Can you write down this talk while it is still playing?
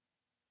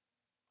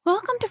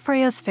Welcome to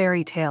Freya's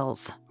Fairy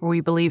Tales, where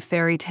we believe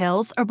fairy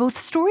tales are both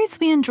stories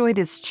we enjoyed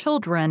as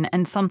children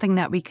and something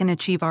that we can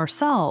achieve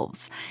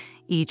ourselves.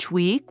 Each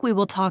week, we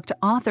will talk to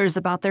authors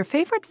about their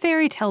favorite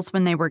fairy tales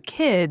when they were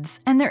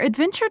kids and their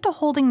adventure to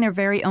holding their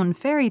very own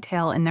fairy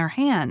tale in their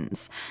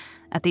hands.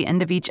 At the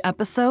end of each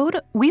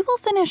episode, we will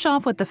finish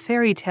off with a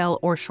fairy tale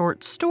or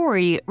short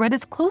story read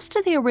as close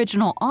to the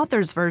original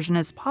author's version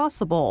as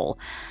possible.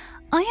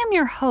 I am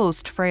your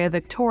host, Freya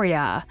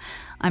Victoria.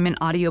 I'm an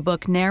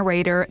audiobook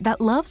narrator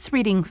that loves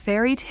reading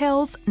fairy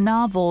tales,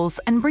 novels,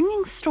 and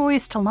bringing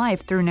stories to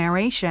life through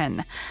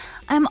narration.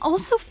 I'm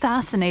also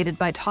fascinated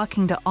by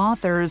talking to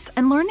authors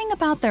and learning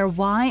about their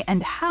why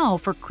and how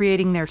for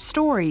creating their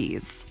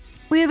stories.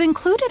 We have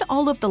included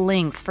all of the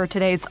links for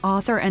today's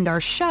author and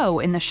our show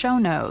in the show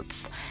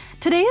notes.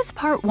 Today is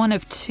part 1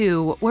 of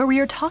 2, where we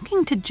are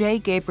talking to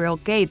Gabriel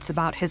Gates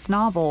about his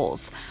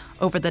novels.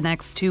 Over the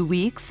next 2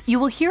 weeks, you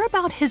will hear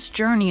about his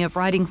journey of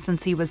writing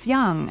since he was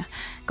young,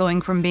 going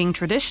from being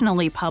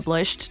traditionally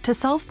published to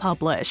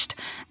self-published,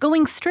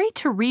 going straight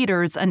to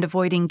readers and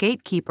avoiding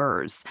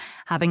gatekeepers,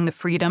 having the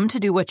freedom to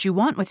do what you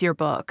want with your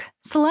book,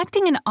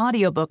 selecting an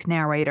audiobook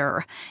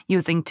narrator,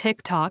 using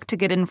TikTok to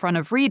get in front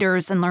of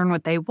readers and learn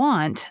what they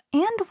want,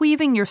 and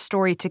weaving your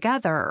story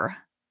together.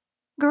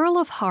 Girl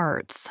of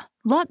Hearts,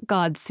 Luck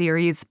God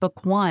Series,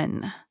 Book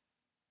 1.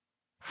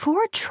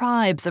 4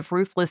 tribes of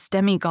ruthless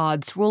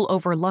demigods rule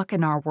over luck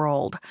in our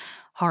world: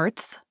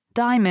 hearts,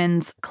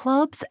 diamonds,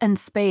 clubs, and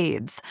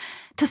spades.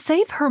 To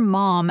save her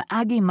mom,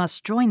 Aggie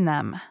must join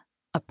them.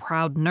 A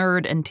proud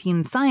nerd and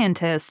teen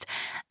scientist,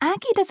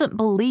 Aggie doesn't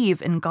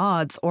believe in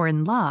gods or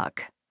in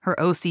luck. Her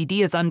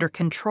OCD is under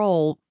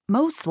control,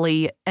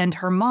 mostly, and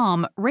her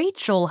mom,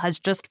 Rachel, has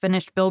just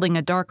finished building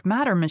a dark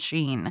matter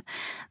machine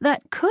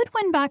that could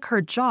win back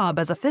her job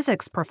as a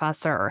physics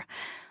professor.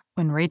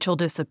 When Rachel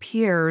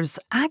disappears,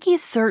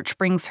 Aggie's search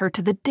brings her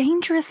to the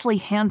dangerously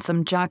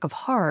handsome Jack of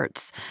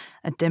Hearts,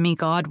 a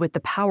demigod with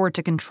the power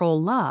to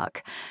control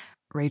luck.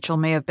 Rachel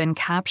may have been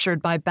captured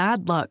by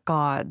bad luck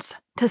gods.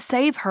 To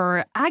save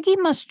her, Aggie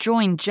must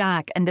join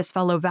Jack and his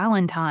fellow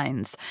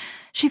Valentines.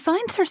 She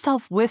finds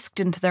herself whisked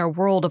into their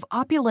world of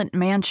opulent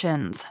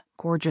mansions,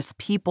 gorgeous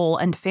people,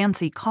 and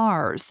fancy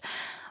cars.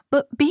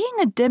 But being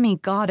a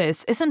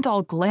demi-goddess isn't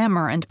all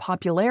glamour and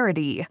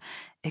popularity.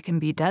 It can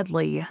be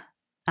deadly.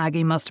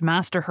 Aggie must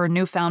master her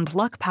newfound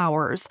luck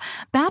powers,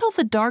 battle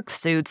the dark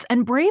suits,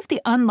 and brave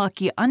the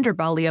unlucky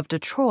underbelly of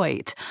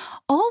Detroit,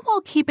 all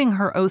while keeping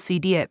her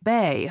OCD at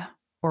bay,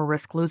 or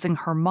risk losing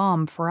her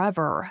mom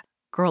forever.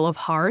 Girl of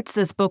Hearts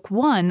is Book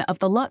 1 of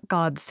the Luck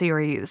God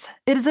series.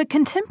 It is a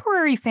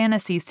contemporary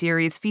fantasy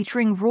series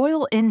featuring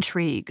royal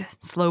intrigue,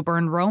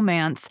 slow-burn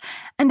romance,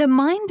 and a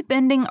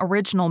mind-bending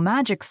original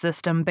magic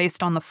system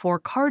based on the 4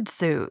 card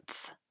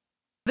suits.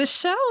 The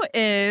show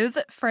is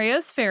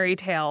Freya's Fairy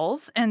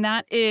Tales, and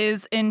that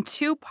is in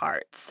 2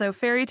 parts. So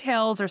fairy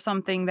tales are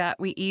something that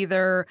we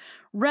either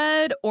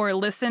read or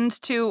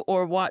listened to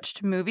or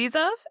watched movies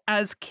of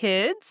as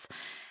kids.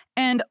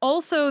 And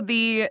also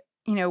the,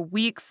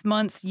 weeks,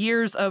 months,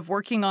 years of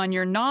working on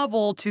your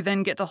novel to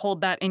then get to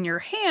hold that in your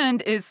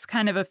hand is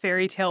kind of a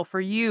fairy tale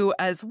for you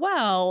as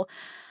well.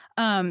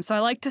 So I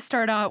like to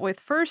start out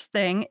with first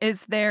thing,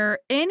 is there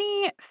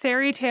any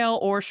fairy tale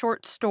or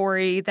short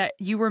story that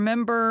you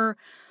remember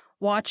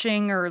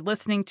watching or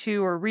listening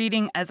to or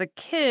reading as a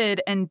kid,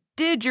 and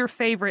did your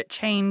favorite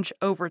change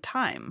over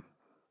time?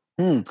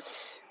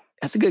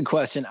 That's a good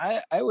question.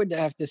 I would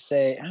have to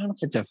say, I don't know if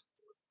it's a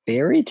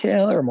fairy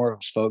tale or more of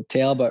a folk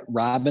tale, but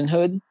Robin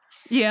Hood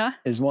Yeah.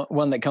 is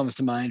one that comes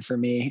to mind for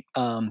me.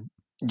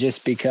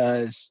 Just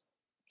because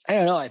I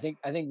don't know. I think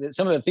that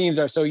some of the themes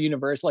are so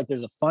universal. Like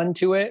there's a fun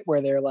to it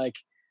where they're like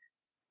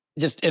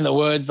just in the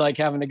woods, like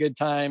having a good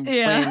time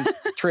Yeah. playing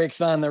tricks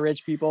on the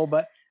rich people,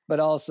 but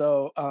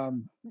also,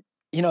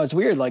 it's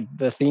weird. Like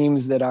the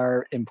themes that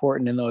are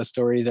important in those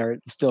stories are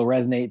still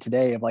resonate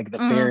today, of like the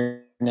Mhm.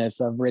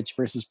 fairness of rich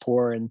versus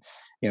poor, and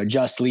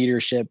just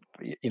leadership,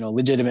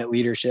 legitimate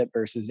leadership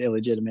versus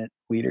illegitimate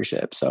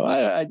leadership. So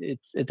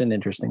it's an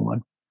interesting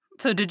one.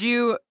 So did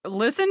you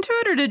listen to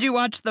it, or did you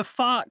watch the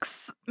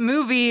Fox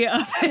movie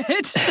of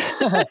it?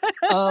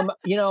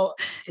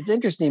 It's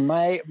interesting.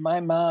 My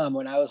mom,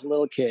 when I was a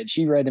little kid,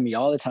 she read to me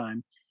all the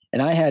time,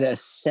 and I had a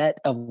set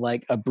of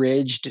like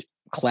abridged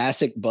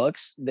classic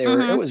books. It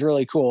Mhm. was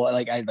really cool.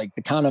 Like I like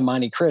the Count of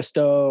Monte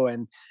Cristo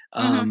and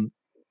Mhm.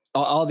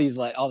 all these,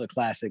 like all the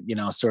classic,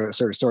 sort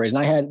of stories.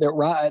 And I had there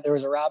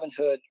was a Robin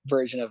Hood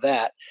version of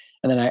that,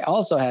 and then I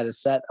also had a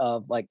set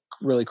of like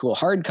really cool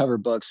hardcover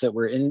books that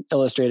were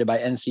illustrated by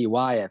N.C.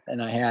 Wyeth,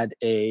 and I had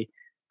a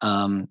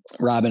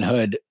Robin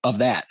Hood of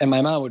that, and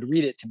my mom would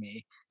read it to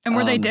me. And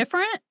were they Um,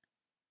 different?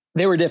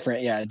 they were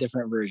different, yeah,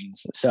 different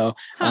versions. So,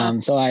 Huh.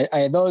 I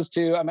had those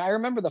two. I mean, I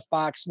remember the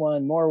Fox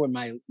one more when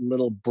my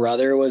little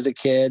brother was a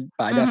kid,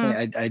 but I Mhm.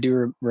 definitely, I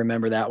do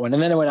remember that one.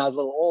 And then when I was a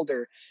little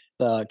older,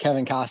 the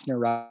Kevin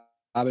Costner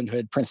Robin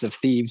Hood Prince of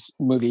Thieves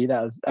movie,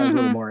 I was a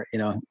little Mhm. more,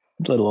 a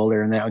little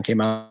older, and that one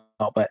came out.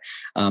 But,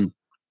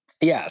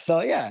 Yeah. So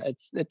yeah,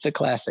 it's a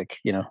classic,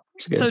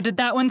 it's good. So did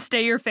that one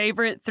stay your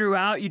favorite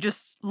throughout? You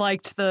just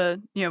liked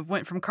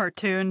went from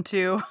cartoon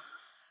to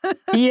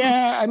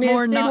Yeah. I mean, it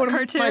more stayed not one of my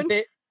cartoon?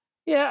 favorite.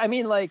 Yeah. I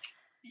mean, like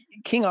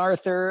King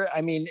Arthur.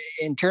 I mean,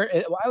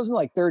 I was in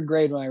like third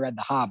grade when I read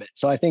The Hobbit.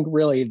 So I think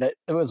really that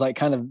it was like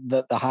kind of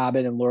the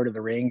Hobbit and Lord of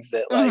the Rings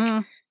that like,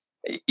 Mhm.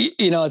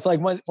 it's like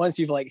once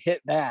you've like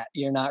hit that,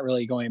 you're not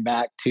really going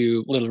back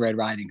to Little Red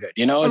Riding Hood.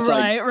 It's like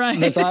Right, right.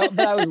 that's all.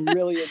 But I was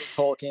really into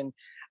Tolkien,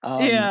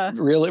 Yeah.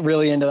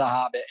 really into The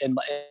Hobbit,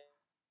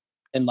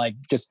 and like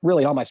just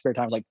really all my spare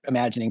time was like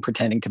imagining,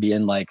 pretending to be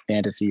in like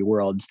fantasy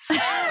worlds,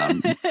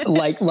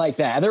 like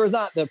that. There was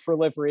not the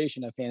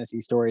proliferation of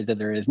fantasy stories that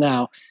there is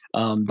now,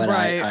 but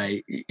Right.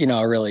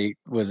 I really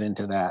was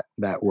into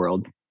that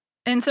world.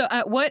 And so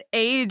at what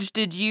age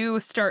did you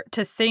start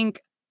to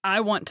think, "I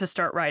want to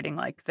start writing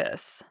like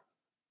this"?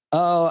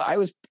 Oh, I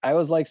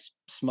was like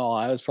small.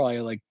 I was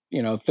probably like,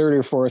 third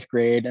or fourth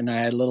grade, and I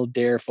had a little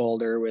dare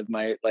folder with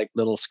my like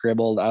little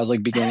scribbled. I was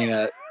like beginning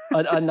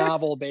a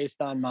novel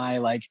based on my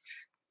like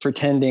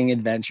pretending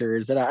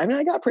adventures. That I mean,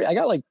 I got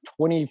like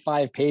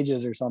 25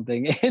 pages or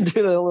something into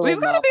the little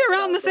We've gotta be novel when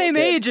I around the was a little same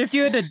kid. age if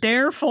you had a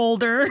dare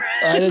folder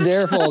I had and a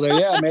dare stuff. folder.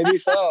 Yeah, maybe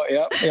so.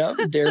 Yep, yep,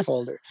 dare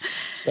folder.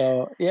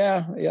 So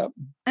yeah, yep.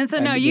 And so I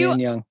now began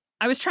young.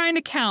 I was trying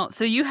to count.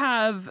 So you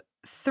have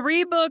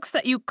 3 books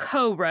that you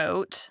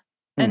co-wrote,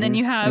 and then Hmm.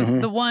 you have Hmm.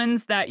 the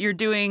ones that you're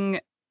doing,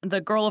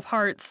 the Girl of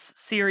Hearts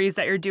series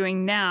that you're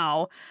doing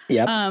now.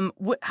 Yep.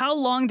 How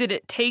long did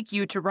it take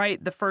you to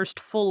write the first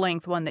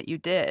full-length one that you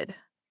did?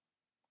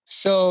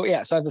 So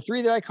yeah, so I have the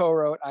three that I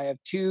co-wrote. I have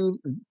two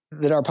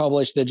that are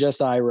published that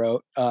just I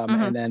wrote,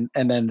 Mhm.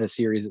 and then the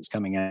series that's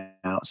coming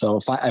out. So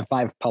I have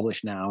five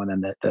published now, and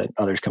then the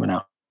others coming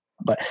out.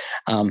 But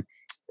um,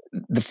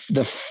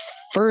 the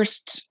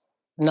first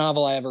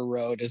novel I ever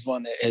wrote is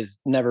one that has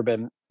never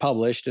been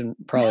published and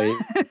probably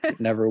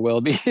never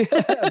will be.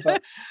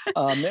 But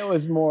it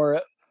was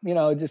more,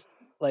 just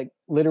like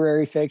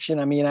literary fiction.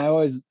 I mean, I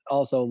always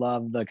also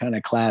love the kind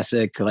of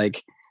classic,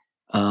 like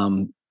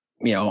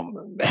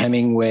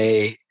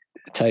Hemingway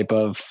type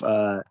of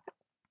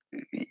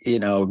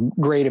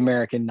great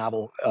American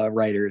novel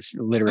writers,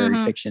 literary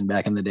Mhm. fiction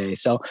back in the day.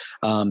 So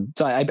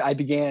I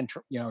began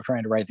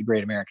trying to write the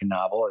great American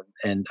novel,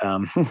 and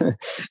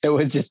it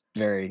was just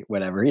very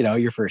whatever,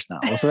 your first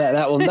novel. So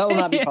that will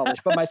not be Yeah.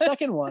 published. But my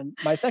second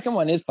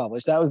one is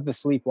published. That was The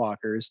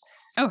Sleepwalkers,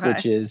 Okay.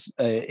 which is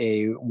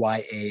a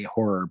YA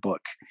horror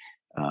book,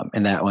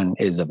 and that one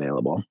is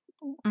available.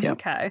 Yeah.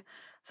 Okay.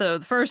 So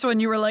the first one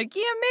you were like,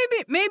 "Yeah,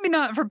 maybe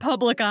not for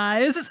public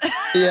eyes."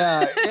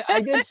 Yeah,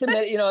 I did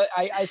submit.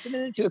 I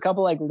submitted it to a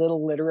couple like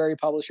little literary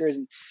publishers,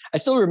 and I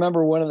still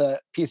remember one of the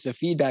pieces of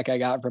feedback I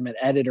got from an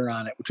editor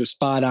on it, which was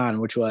spot on.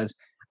 Which was,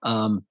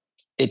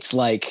 it's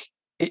like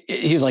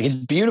he was like, it's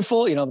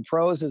beautiful. The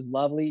prose is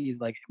lovely.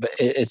 He's like, but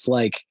it's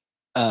like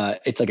a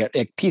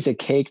piece of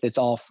cake that's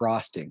all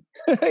frosting.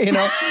 And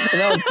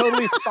that was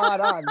totally spot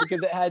on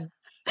because it had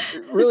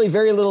really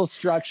very little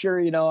structure.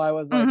 I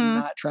was like Mhm.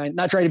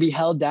 not trying to be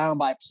held down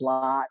by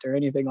plot or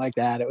anything like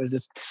that. It was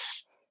just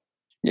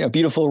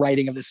beautiful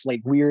writing of this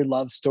like weird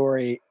love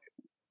story,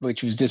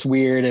 which was just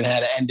weird and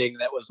had an ending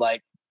that was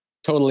like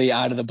totally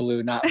out of the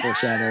blue, not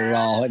foreshadowed at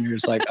all. And you're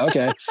just like,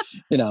 okay,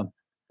 you know,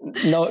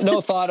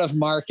 no thought of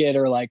market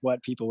or like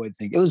what people would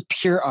think. It was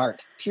pure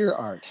art, pure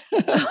art.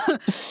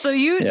 So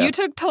you Yeah. you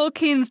took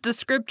Tolkien's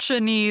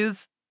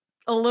descriptionese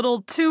a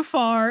little too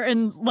far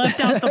and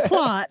left out the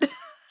plot.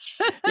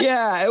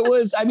 Yeah, it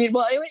was. I mean,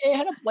 well, it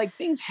had like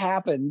things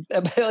happened.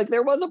 Like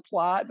there was a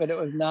plot, but it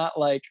was not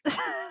like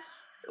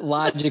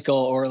logical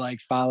or like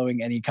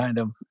following any kind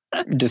of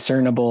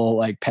discernible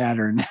like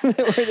pattern where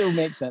it would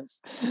make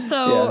sense. Yeah,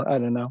 So I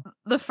don't know.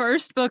 the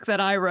first book that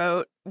I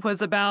wrote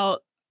was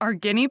about our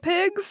guinea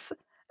pigs,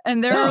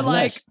 and there are Oh,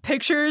 like nice.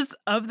 pictures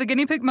of the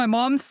guinea pig my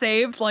mom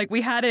saved. Like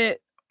we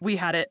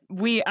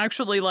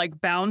actually like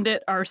bound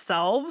it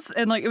ourselves,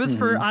 and like it was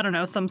for, Hmm. I don't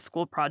know, some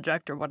school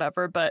project or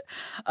whatever, but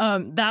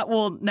that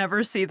will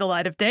never see the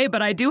light of day,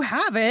 but I do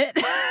have it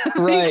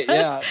Right. because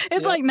Yeah.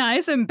 it's Yep. like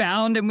nice and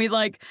bound, and we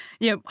like,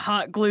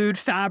 hot glued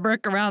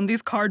fabric around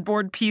these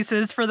cardboard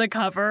pieces for the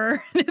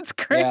cover and it's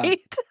Yeah.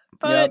 great.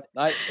 But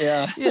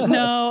Yep. Yeah.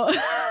 no,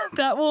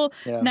 that will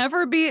Yeah.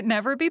 never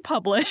be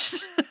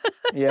published.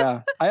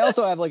 Yeah. I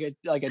also have like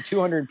a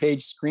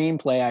 200-page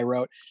screenplay I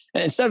wrote.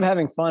 And instead of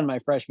having fun my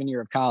freshman year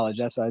of college,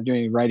 that's what I was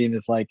doing, writing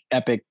this like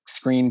epic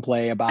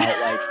screenplay about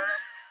like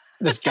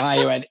this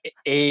guy who had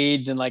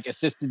AIDS and like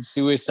assisted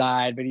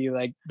suicide, but he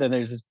like then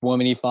there's this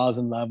woman he falls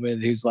in love with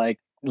who's like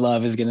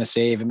love is gonna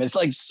save him. It's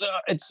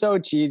so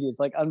cheesy. It's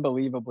like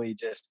unbelievably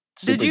just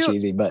Did super you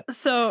cheesy. But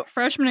So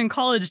freshman in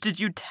college, did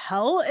you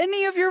tell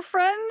any of your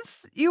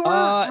friends you were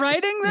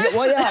writing yeah,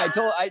 well, this?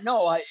 yeah, I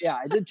know, I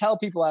did tell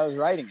people I was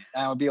writing it.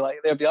 I would be like,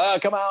 they'd be like, oh,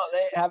 come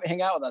out,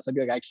 hang out with us. I'd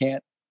be like, I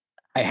can't.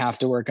 I have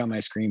to work on my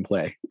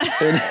screenplay,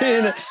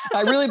 and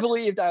I really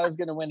believed I was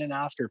going to win an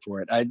Oscar for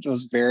it. I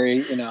was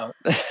very, And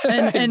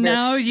very,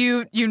 now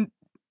you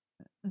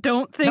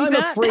don't now think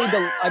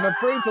that? I'm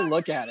afraid to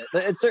look at it.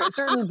 It's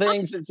certain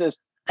things. It's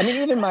just I mean,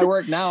 even my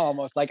work now,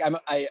 almost like I'm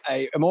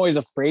always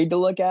afraid to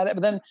look at it,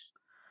 but then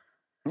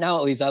now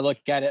at least I look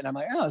at it and I'm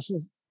like, oh, this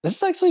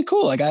is actually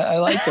cool. Like I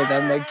like this.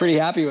 I'm like pretty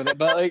happy with it.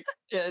 But like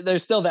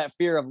there's still that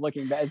fear of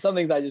looking back. Some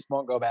things I just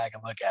won't go back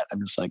and look at. I'm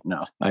just like,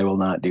 no, I will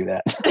not do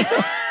that.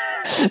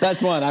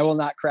 That's one. I will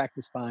not crack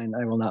the spine.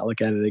 I will not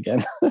look at it again.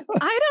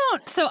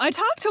 So I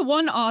talked to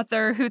one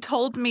author who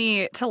told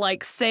me to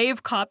like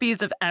save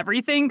copies of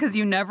everything because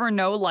you never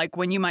know like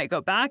when you might go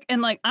back.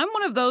 And like I'm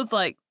one of those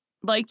like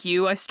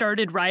you, I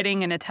started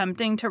writing and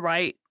attempting to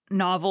write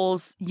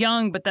novels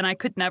young, but then I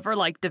could never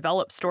like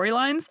develop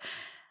storylines.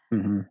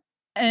 Mm-hmm.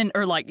 And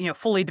or like,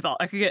 fully develop.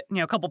 I could get,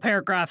 a couple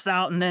paragraphs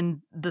out and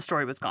then the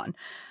story was gone.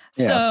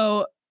 Yeah.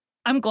 So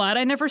I'm glad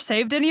I never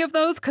saved any of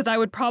those because I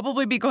would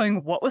probably be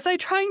going, what was I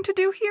trying to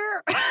do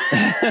here?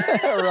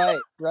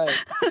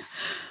 Right.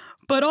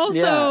 But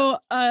also,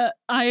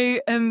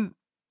 I am,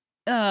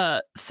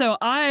 so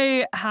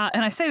I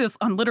and I say this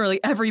on literally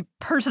every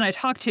person I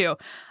talk to,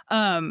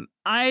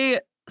 I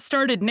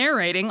started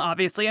narrating,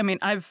 obviously. I mean,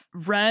 I've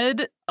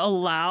read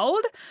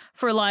aloud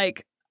for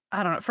like,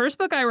 I don't know. First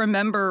book I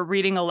remember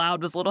reading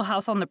aloud was Little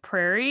House on the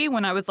Prairie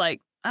when I was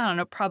like, I don't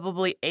know,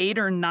 probably 8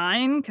 or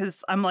 9,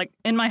 because I'm like,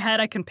 in my head,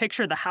 I can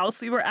picture the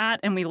house we were at,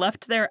 and we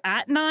left there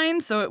at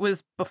 9, so it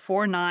was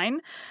before 9.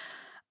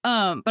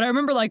 But I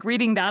remember like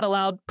reading that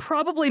aloud,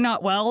 probably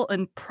not well,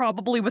 and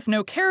probably with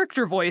no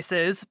character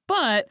voices,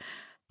 but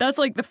that's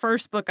like the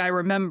first book I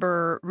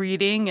remember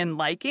reading and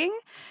liking.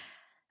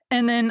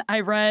 And then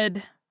I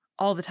read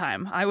all the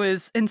time. I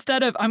was,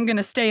 instead of I'm going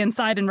to stay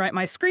inside and write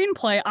my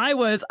screenplay, I'm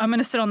going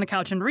to sit on the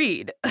couch and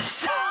read.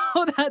 So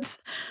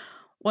that's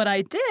what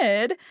I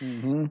did.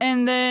 Mm-hmm.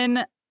 And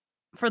then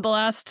for the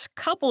last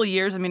couple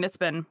years, I mean,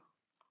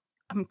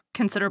 I'm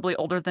considerably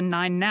older than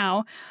 9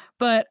 now,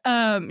 but,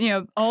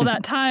 all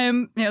that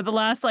time, the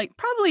last like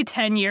probably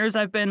 10 years,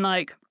 I've been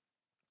like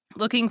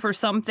looking for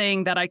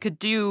something that I could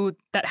do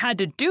that had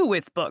to do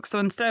with books. So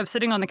instead of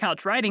sitting on the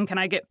couch writing, can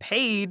I get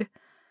paid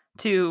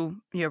to,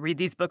 read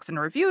these books and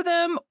review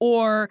them?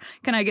 Or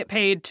can I get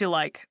paid to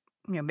like,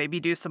 maybe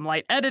do some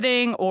light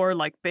editing or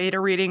like beta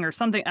reading or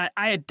something?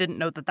 I didn't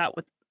know that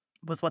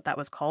was what that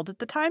was called at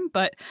the time,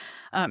 but,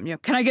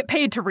 can I get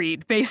paid to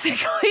read,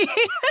 basically?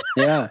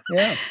 Yeah.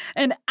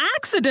 And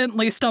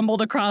accidentally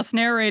stumbled across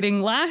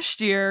narrating last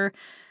year,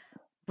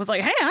 was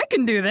like, hey, I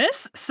can do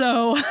this.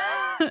 So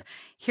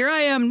here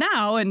I am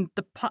now. And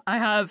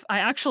I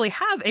actually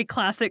have a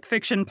classic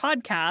fiction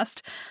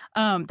podcast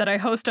that I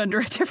host under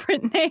a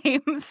different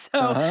name. So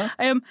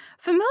I am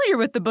familiar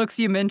with the books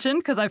you mentioned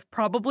because I've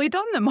probably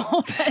done them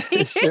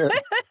already. Sure.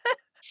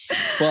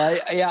 Well,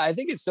 I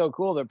think it's so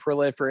cool, the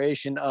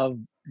proliferation of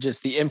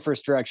just the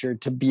infrastructure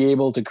to be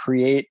able to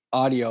create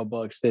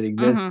audiobooks that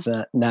exists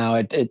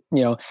now.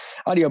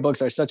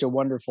 Audiobooks are such a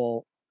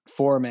wonderful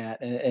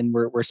format, and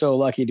we're so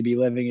lucky to be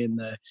living in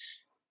the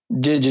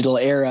digital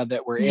era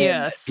that we're in.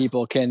 That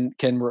people can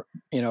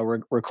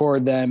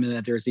record them, and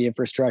that there's the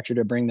infrastructure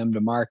to bring them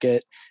to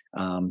market.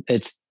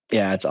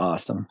 It's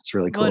awesome. It's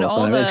really cool.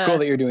 It's cool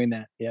that you're doing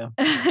that. Yeah.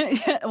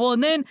 Yeah. Well,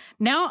 and then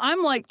now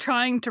I'm like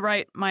trying to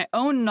write my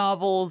own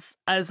novels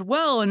as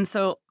well. And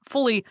so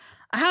I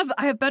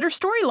have better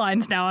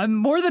storylines now. I'm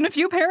more than a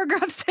few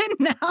paragraphs in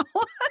now.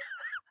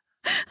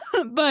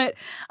 But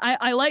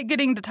I like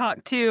getting to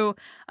talk to,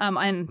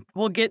 and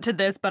we'll get to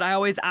this, but I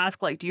always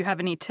ask, like, do you have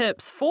any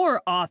tips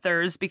for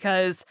authors?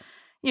 Because,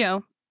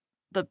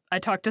 I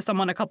talked to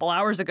someone a couple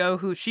hours ago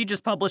who she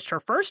just published her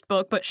first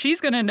book, but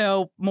she's going to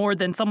know more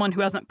than someone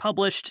who hasn't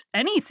published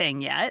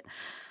anything yet.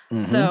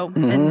 So,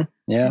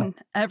 and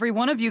every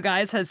one of you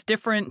guys has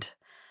different.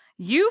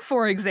 You,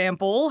 for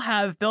example,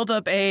 have built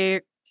up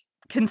a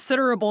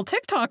considerable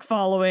TikTok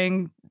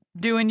following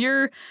doing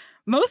your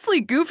mostly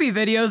goofy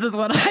videos is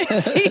what I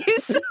see.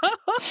 So.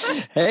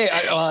 Hey,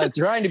 I'm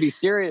trying to be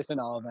serious in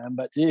all of them,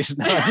 but geez,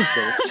 no, just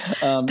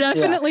kidding.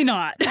 Definitely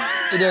not. No,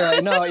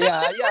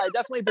 I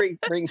definitely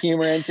bring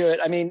humor into it.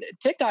 I mean,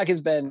 TikTok has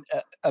been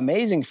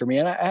amazing for me,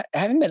 and I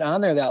haven't been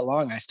on there that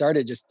long. I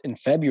started just in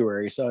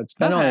February, so it's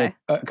been only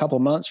a couple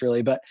months,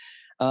 really. But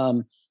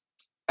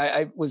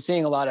I was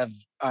seeing a lot of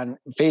on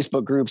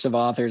Facebook groups of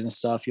authors and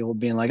stuff, people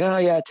being like, oh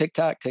yeah,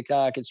 TikTok.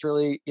 It's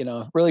really,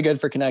 really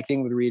good for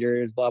connecting with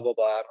readers, blah, blah,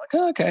 blah. I'm like,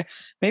 oh, okay,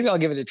 maybe I'll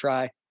give it a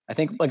try. I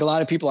think like a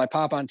lot of people, I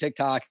pop on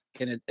TikTok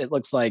and it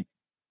looks like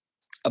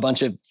a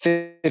bunch of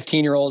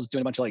 15-year-olds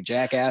doing a bunch of like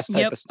jackass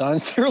type of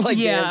stunts. They're like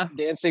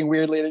dancing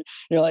weirdly. And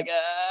you're like,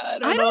 I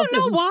don't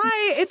know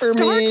why it starts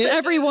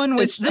everyone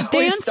with the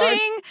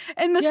dancing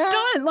and the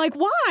stunt. Like,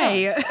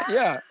 why?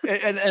 Yeah.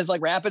 And it's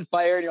like rapid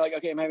fire. And you're like,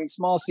 okay, I'm having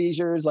small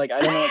seizures. Like,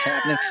 I don't know what's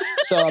happening.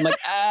 So I'm like,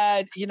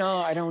 I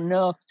don't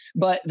know.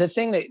 But the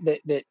thing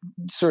that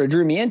sort of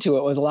drew me into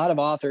it was a lot of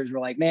authors were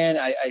like, man,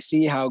 I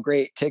see how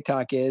great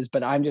TikTok is,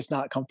 but I'm just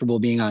not comfortable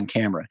being on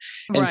camera.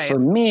 And for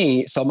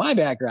me, so my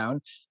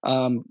background,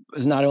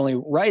 was not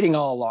only writing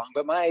all along,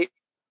 but my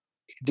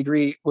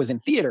degree was in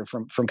theater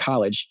from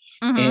college.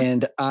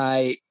 And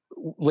I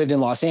lived in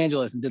Los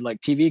Angeles and did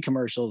like TV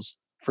commercials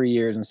for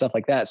years and stuff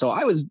like that. So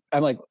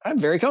I'm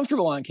very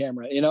comfortable on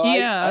camera.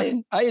 Yeah.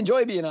 I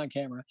enjoy being on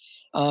camera.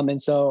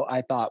 And so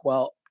I thought,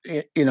 well,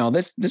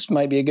 this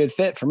might be a good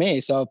fit for me.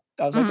 So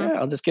I was like, Mhm. yeah,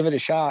 I'll just give it a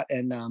shot.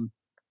 And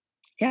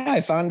yeah,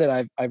 I found that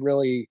I've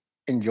really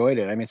enjoyed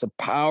it. I mean, it's a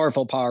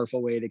powerful,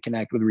 powerful way to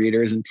connect with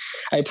readers. And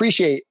I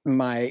appreciate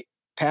my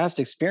past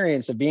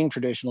experience of being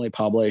traditionally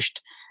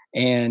published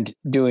and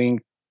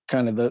doing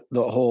kind of the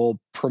whole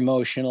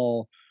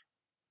promotional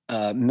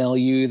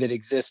milieu that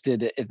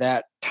existed at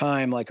that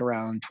time, like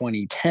around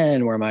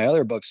 2010, where my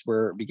other books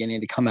were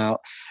beginning to come out.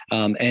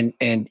 And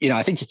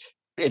I think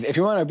if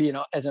you want to be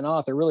as an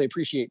author, really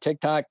appreciate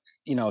TikTok.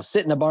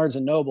 Sit in a Barnes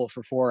and Noble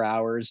for 4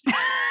 hours,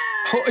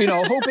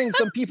 hoping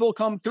some people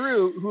come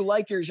through who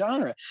like your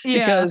genre. Yeah.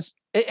 Because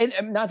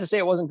not to say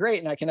it wasn't great,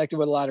 and I connected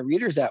with a lot of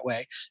readers that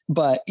way,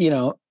 but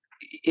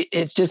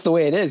it's just the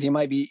way it is. You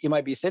might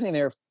be sitting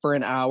there for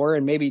an hour,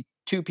 and maybe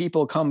two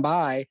people come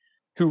by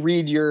who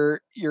read your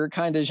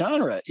kind of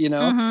genre,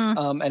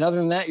 Mhm. and other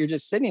than that, you're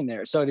just sitting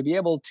there. So to be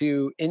able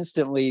to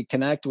instantly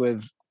connect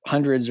with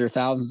hundreds or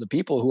thousands of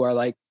people who are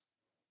like,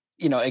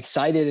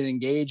 excited and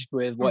engaged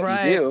with what you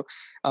Right. do,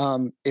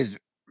 is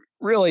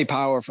really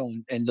powerful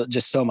and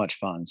just so much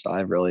fun. So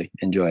I've really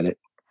enjoyed it.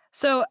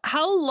 So,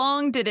 how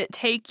long did it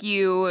take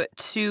you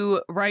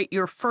to write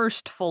your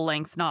first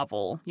full-length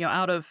novel,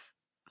 out of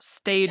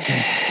stage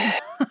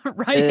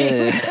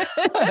writing?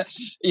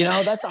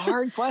 Uh, that's a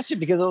hard question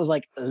because it was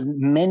like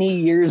many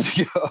years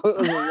ago. It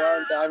was a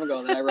long time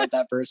ago that I wrote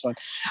that first one.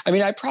 I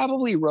mean, I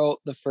probably wrote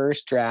the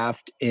first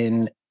draft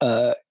in,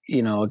 a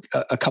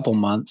couple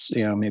months,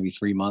 maybe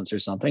 3 months or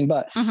something.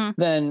 But Mhm.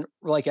 then,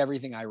 like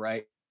everything I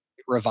write,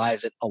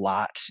 revise it a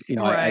lot. I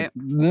Right.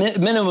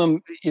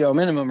 minimum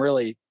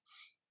really,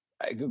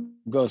 I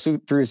go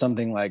through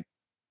something like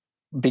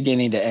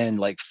beginning to end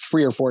like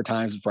 3 or 4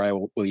 times before I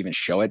will even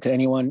show it to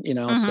anyone,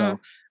 Mhm.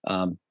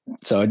 um,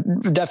 so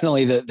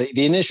definitely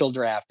the initial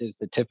draft is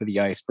the tip of the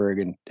iceberg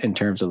in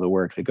terms of the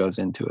work that goes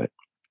into it.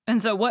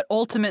 And so what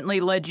ultimately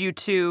led you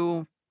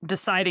to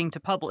deciding to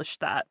publish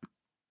that?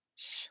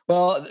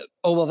 Well,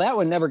 that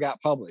one never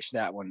got published.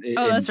 That one,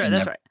 Oh, that's right,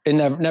 that's right. it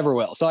never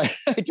will. So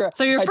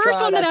So your I first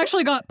one tried. that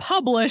actually got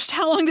published,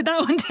 how long did that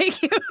one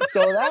take you?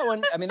 So that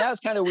one, I mean, that was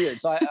kind of weird.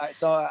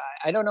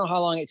 I don't know how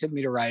long it took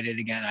me to write it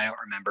again. I don't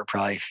remember,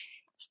 probably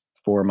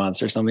 4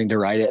 months or something to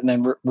write it, and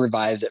then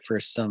revise it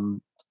for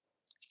some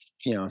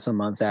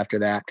months after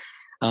that.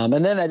 And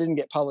then I didn't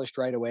get published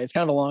right away. It's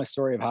kind of a long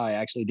story of how I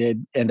actually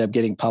did end up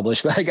getting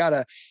published, but I got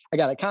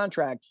a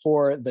contract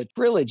for the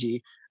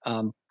trilogy.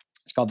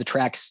 It's called the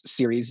Tracks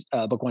series.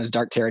 Book one is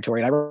Dark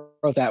Territory, and I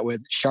wrote that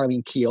with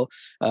Charlene Keel,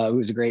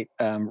 who's a great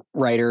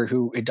writer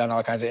who had done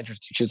all kinds of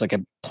interesting. She was like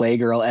a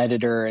Playgirl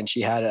editor, and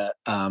she had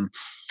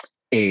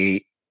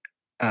a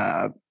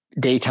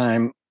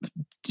daytime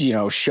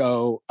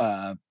show,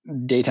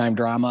 daytime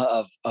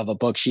drama of a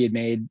book she had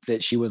made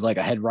that she was like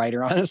a head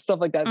writer on and stuff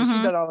like that. So she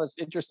Mhm. did all this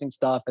interesting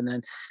stuff, and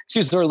then she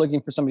was sort of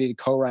looking for somebody to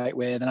co-write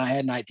with, and I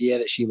had an idea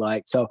that she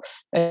liked. So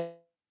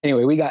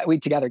anyway, we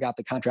together got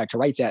the contract to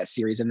write that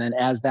series, and then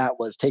as that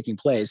was taking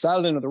place, so I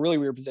was in the really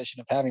weird position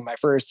of having my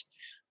first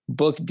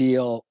book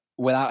deal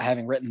without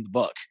having written the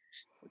book,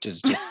 which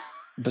is just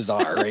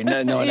bizarre, right?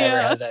 No one ever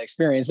Yeah. has that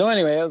experience. So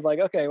anyway, I was like,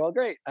 okay, well,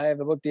 great. I have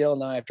a book deal.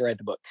 Now I have to write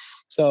the book.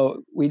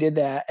 So we did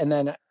that. And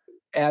then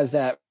as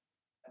that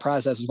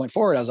process was going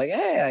forward, I was like,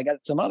 hey, I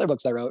got some other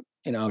books I wrote,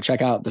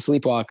 check out The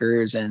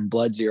Sleepwalkers and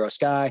Blood Zero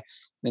Sky.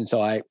 And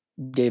so I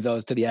gave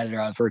those to the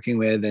editor I was working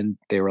with, and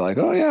they were like,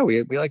 oh yeah,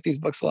 we like these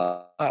books a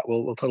lot.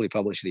 We'll totally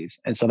publish these.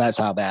 And so that's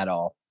how that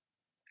all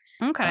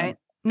Okay. um,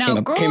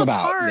 Now, came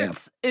about.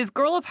 Yeah.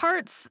 Girl of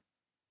Hearts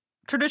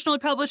traditionally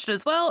published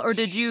as well, or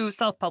did you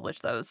self-publish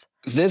those?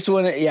 This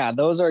one, yeah,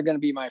 those are going to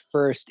be my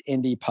first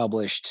indie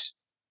published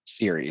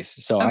series.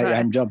 So Okay.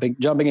 I'm jumping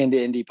into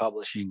indie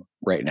publishing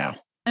right now.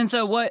 And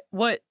so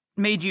what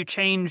made you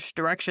change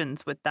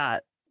directions with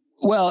that?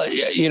 Well,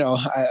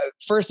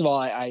 first of all,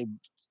 I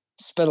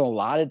spent a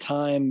lot of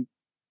time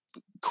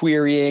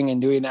querying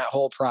and doing that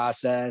whole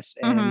process,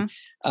 Mhm.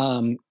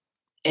 um,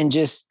 and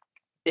just,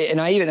 and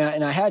I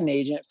had an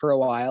agent for a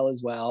while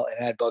as well,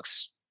 and had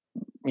books,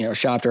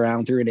 shopped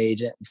around through an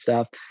agent and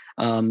stuff.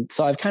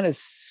 So I've kind of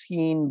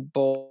seen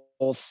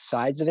both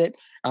sides of it.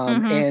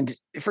 Mhm. And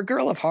for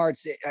Girl of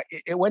Hearts,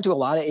 it went to a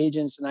lot of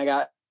agents, and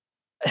I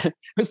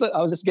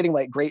was just getting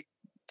like great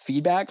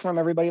feedback from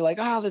everybody, like,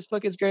 oh, this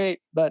book is great,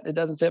 but it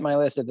doesn't fit my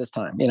list at this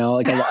time.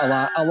 Like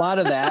a lot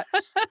of that,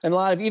 and a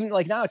lot of, even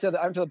like now I'm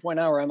to the point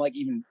now where I'm like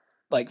even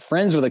like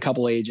friends with a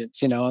couple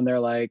agents, and they're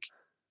like,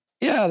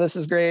 yeah, this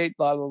is great,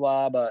 blah blah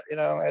blah, but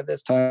at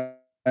this time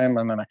I'm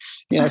gonna,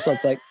 so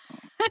it's like,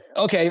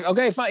 okay,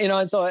 fine,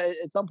 and so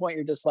at some point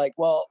you're just like,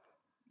 well,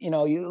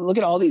 you look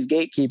at all these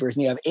gatekeepers,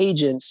 and you have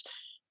agents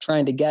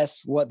trying to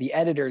guess what the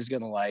editor is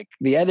going to like.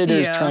 The editor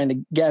is Yeah. trying to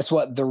guess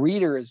what the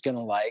reader is going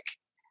to like.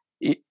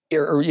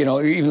 Or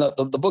even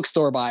the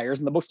bookstore buyers,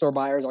 and the bookstore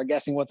buyers are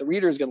guessing what the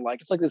reader is going to like.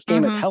 It's like this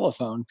game of Mhm.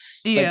 telephone.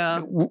 Like,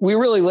 Yeah. we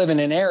really live in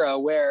an era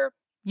where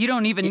You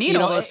don't even need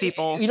all those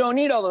people. You don't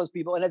need all those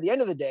people. And at the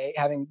end of the day,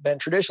 having been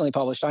traditionally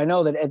published, I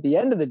know that at the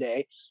end of the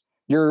day,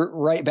 you're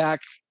right back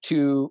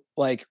to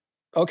like,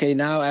 okay,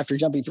 now after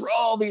jumping through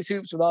all these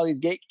hoops with all these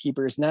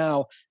gatekeepers,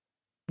 now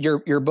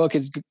your book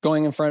is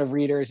going in front of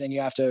readers and you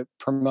have to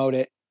promote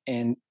it,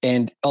 and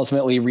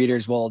ultimately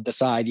readers will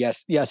decide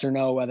yes or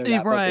no whether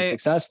that book is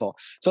successful.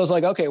 So it's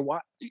like, okay, why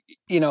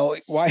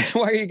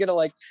are you gonna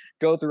like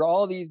jump through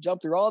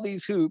all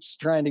these hoops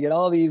trying to get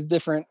all these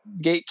different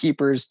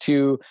gatekeepers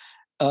to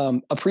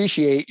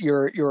appreciate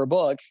your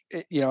book,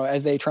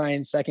 as they try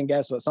and second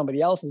guess what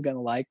somebody else is going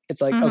to like.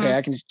 It's like, okay,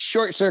 I can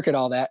short circuit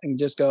all that and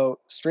just go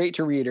straight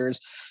to readers,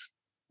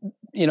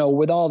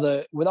 with all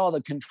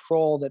the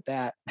control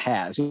that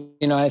has.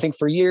 I think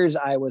for years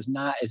I was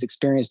not as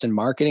experienced in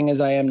marketing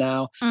as I am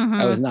now.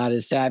 I was not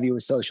as savvy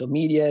with social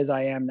media as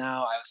I am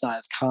now. I was not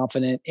as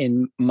confident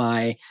in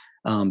my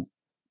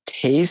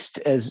taste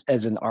as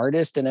an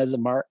artist and as a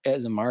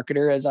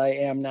marketer as I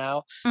am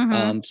now.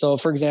 So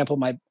for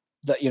example,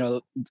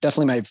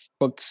 definitely my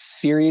book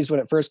series, when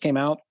it first came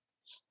out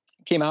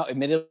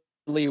admittedly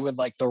with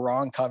like the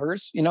wrong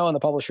covers, and the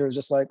publisher was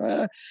just like,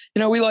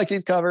 we like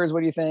these covers. What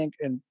do you think?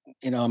 And,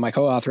 my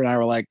co-author and I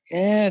were like,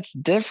 it's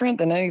different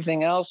than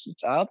anything else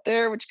that's out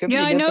there, which could be a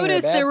good thing or a bad thing. I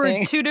noticed there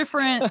were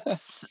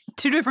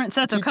two different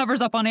sets of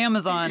covers up on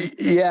Amazon.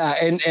 Yeah.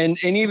 And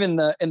even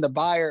the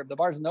buyer, the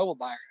Barnes & Noble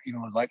buyer,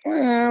 was like,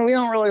 we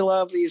don't really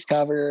love these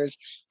covers.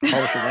 The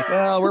publisher's like,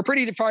 well, we're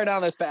pretty far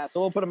down this path,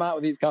 so we'll put them out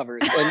with these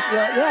covers.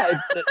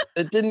 And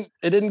it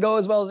didn't go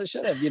as well as it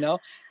should have,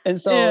 And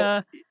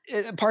so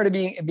part of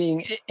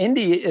being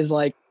indie is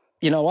like,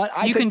 you know what?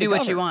 You can do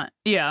what you want.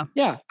 Yeah.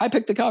 Yeah. I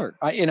picked the cover,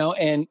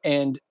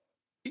 and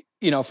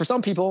for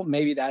some people,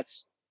 maybe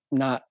that's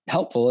not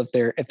helpful if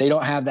they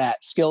don't have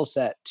that skill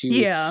set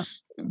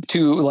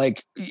to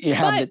like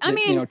have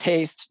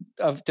taste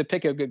of to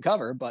pick a good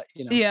cover. But,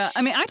 Yeah.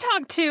 I mean, I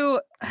talk to,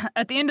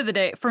 at the end of the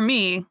day, for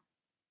me,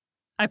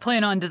 I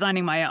plan on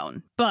designing my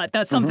own, but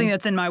that's something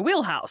that's in my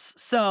wheelhouse.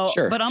 So,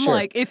 but I'm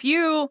like, if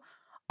you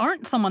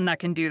aren't someone that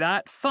can do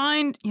that,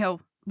 find,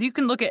 you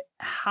can look at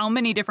how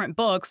many different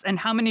books and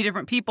how many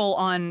different people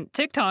on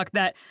TikTok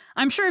that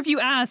I'm sure if you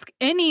ask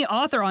any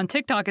author on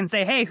TikTok and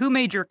say, hey, who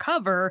made your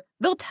cover?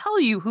 They'll tell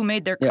you who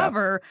made their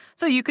cover.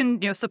 So you can,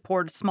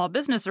 support a small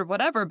business or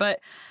whatever. But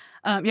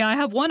I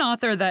have one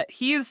author that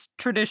he's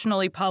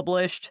traditionally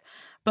published,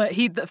 but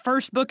the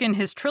first book in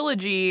his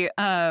trilogy,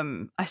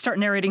 I start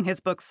narrating his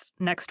books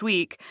next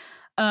week.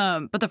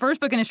 But the first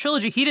book in his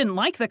trilogy, he didn't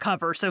like the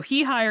cover. So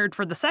he hired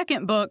for the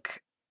second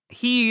book.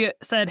 He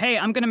said, hey,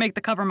 I'm going to make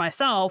the cover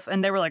myself.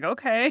 And they were like,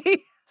 okay.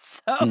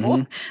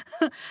 So,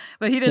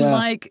 but he didn't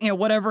like,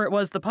 whatever it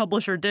was the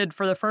publisher did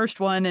for the first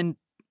one, and,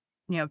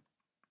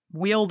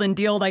 wheeled and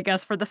dealed, I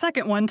guess, for the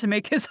second one to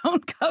make his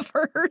own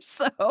cover.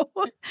 So,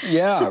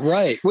 yeah,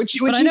 right. Which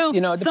I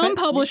know, some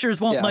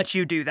publishers won't let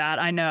you do that.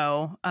 I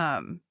know.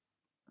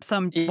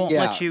 Some won't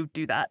let you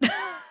do that.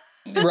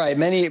 Right.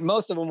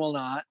 Most of them will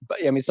not. But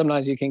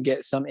sometimes you can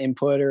get some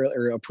input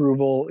or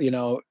approval,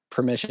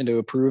 permission to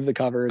approve the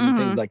covers and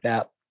things like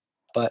that.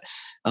 But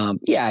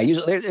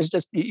usually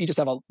you just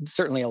have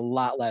certainly a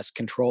lot less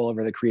control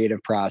over the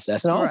creative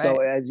process. And also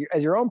as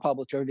your own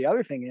publisher, the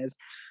other thing is,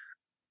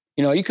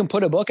 you can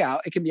put a book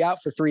out, it can be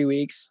out for 3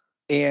 weeks,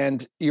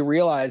 and you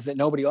realize that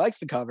nobody likes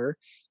the cover,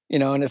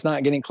 and it's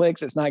not getting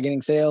clicks, it's not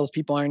getting sales,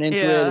 people aren't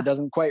into it, it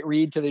doesn't quite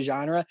read to the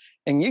genre,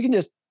 and you can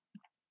just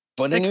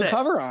put a new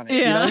cover on it.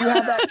 Yeah. You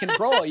have that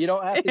control. You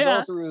don't have to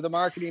go through the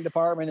marketing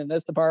department and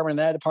this department and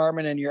that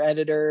department and your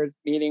editors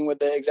meeting with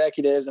the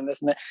executives and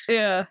this and that.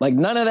 Yeah. Like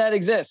none of that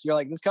exists. You're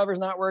like, this cover's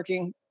not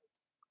working.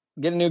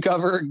 Get a new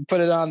cover,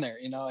 put it on there.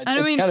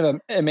 It's kind of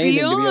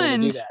amazing to be able to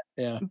do that.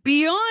 Yeah.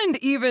 Beyond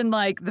even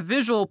like the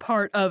visual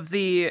part of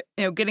the,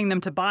 getting them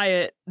to buy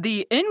it,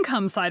 the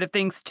income side of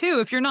things too,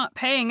 if you're not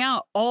paying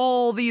out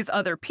all these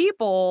other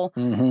people.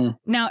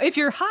 Now, if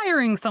you're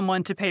hiring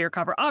someone to pay your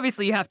cover,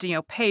 obviously you have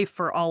to, pay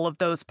for all of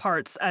those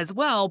parts as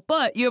well,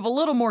 but you have a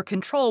little more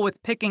control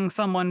with picking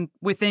someone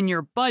within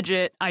your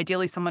budget,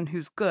 ideally someone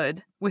who's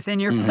good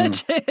within your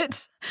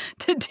budget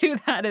to do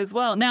that as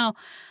well. Now,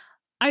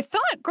 I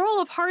thought Girl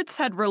of Hearts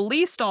had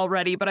released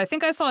already, but I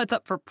think I saw it's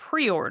up for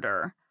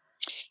pre-order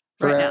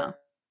right now.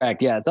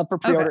 Correct. Yeah, it's up for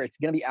pre-order. Okay. It's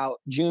going to be out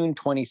June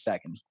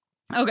 22nd.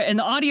 Okay, and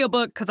the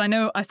audiobook, because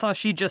I saw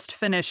she just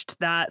finished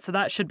that, so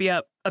that should be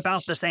up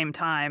about the same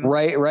time.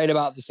 Right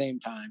about the same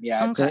time.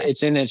 Yeah, okay.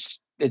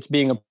 It's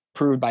being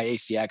approved by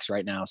ACX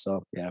right now,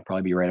 so yeah,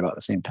 probably be right about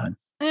the same time.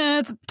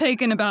 It's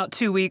taken about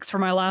 2 weeks for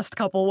my last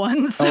couple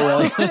ones. So,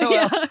 oh, really?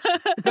 Well,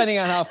 depending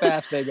on how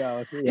fast they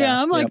go. So,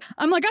 I'm like,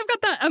 I've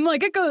got that. I'm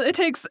like, it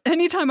takes,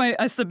 anytime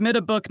I submit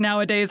a book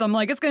nowadays, I'm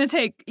like, it's going to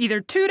take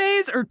either 2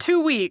 days or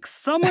 2 weeks,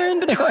 somewhere in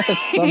between.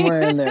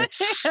 Somewhere in there.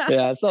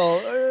 Yeah.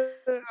 So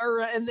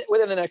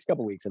within the next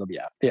couple weeks, it'll be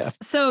out. Yeah.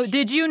 So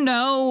did you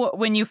know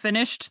when you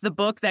finished the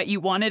book that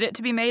you wanted it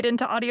to be made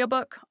into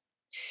audiobook?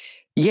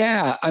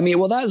 Yeah.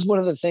 Well, that was one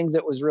of the things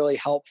that was really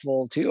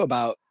helpful too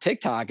about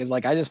TikTok is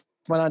like, I just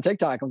went on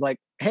TikTok and was like,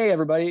 hey,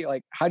 everybody,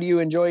 like, how do you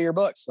enjoy your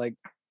books? Like,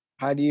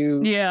 how do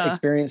you Yeah.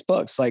 experience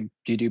books? Like,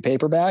 do you do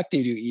paperback? Do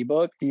you do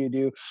ebook? Do you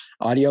do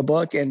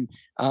audiobook? And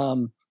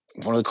one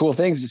of the cool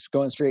things, just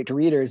going straight to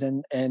readers,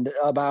 and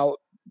about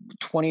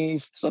 20,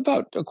 so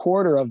about a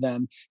quarter of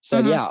them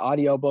said, Mhm. yeah,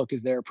 audiobook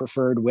is their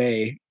preferred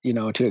way,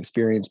 to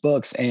experience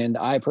books. And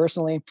I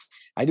personally,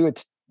 I do a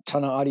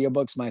ton of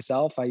audiobooks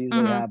myself. I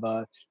usually Mhm. have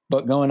a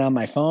book going on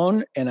my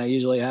phone, and I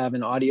usually have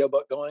an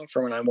audiobook going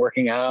for when I'm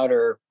working out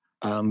or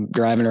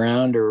driving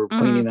around or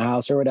cleaning Mhm. the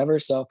house or whatever.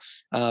 So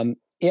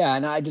yeah,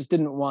 and I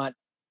didn't want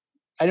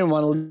to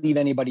leave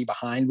anybody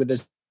behind with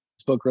this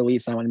book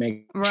release. I want to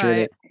make sure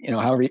Right.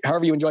 that,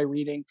 however you enjoy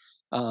reading,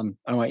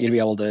 I want you to be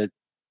able to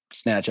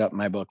snatch up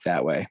my book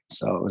that way.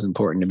 So it was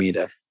important to me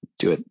to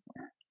do it.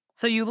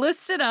 So you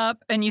list it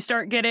up and you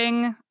start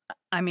getting,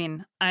 I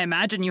mean, I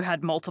imagine you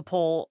had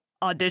multiple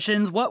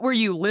auditions. What were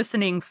you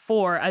listening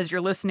for as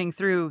you're listening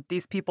through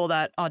these people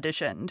that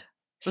auditioned?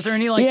 Was there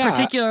any like Yeah.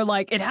 particular,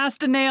 like, it has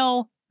to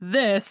nail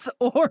this,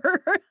 or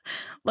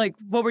like,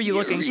 what were you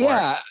looking for?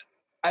 Yeah.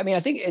 I mean, I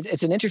think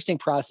it's an interesting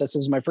process.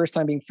 This is my first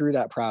time being through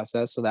that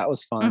process. So that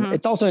was fun. Hmm.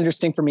 It's also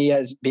interesting for me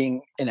as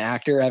being an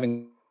actor,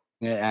 having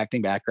an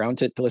acting background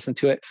to listen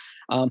to it.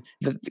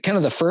 Kind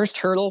of the first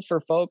hurdle for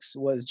folks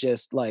was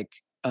just like,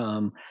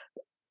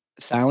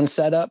 sound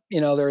setup.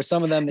 There are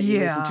some of them that you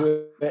listen Yeah.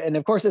 to, and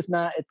of course it's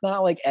not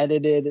like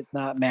edited, it's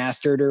not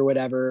mastered or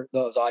whatever,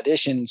 those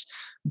auditions,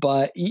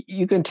 but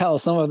you can tell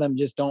some of them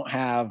just don't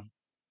have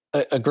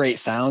a great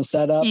sound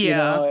setup,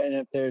 Yeah. and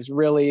if there's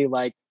really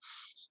like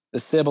the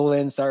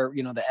sibilants are,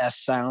 the S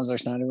sounds are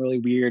sounding really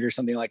weird or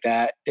something like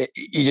that,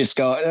 you just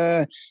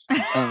go,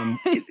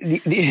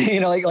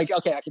 like,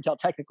 okay, I can tell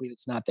technically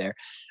it's not there.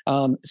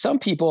 Some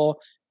people,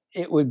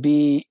 it would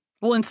be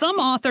Well, and some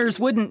authors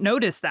wouldn't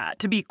notice that,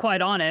 to be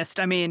quite honest.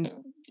 I mean,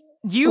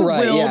 you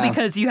right. will Yeah.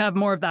 because you have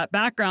more of that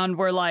background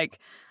where, like,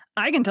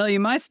 I can tell you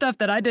my stuff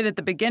that I did at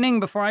the beginning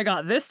before I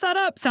got this set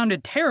up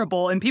sounded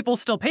terrible and people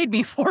still paid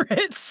me for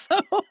it. So,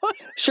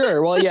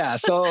 Sure. Well, yeah.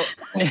 So,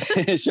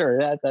 sure,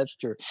 that's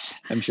true.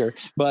 I'm sure,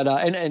 but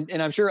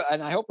and I'm sure,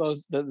 and I hope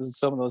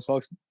some of those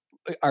folks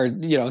are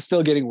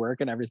still getting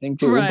work and everything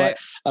too. right,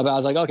 But I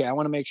was like, okay, I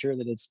want to make sure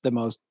that it's the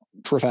most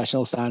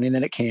professional sounding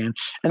that it can.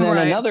 And then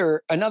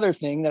right. another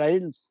thing that I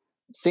didn't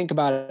think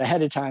about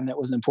ahead of time that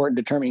was an important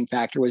determining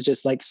factor was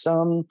just like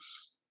some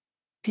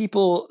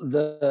people,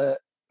 the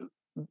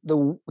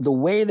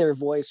way their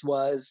voice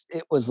was,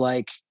 it was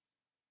like,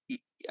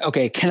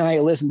 okay, can I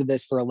listen to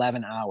this for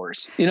 11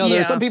 hours? There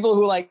are some Yeah, people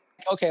who like,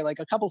 okay, like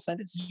a couple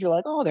sentences, you're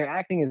like, oh, their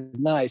acting is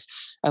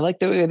nice. I like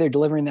the way they're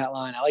delivering that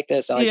line. I like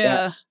this. I like that.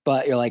 yeah,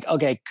 But you're like,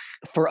 okay,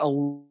 for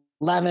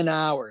 11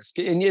 hours.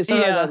 And sometimes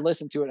I'd yeah.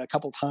 listen to it a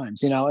couple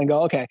times, and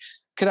go, okay,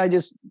 could I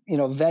just,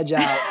 veg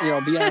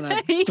out, be on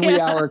a Yeah,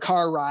 3-hour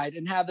car ride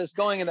and have this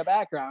going in the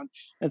background?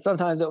 And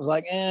sometimes it was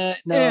like, no,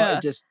 it yeah.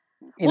 just,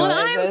 Well,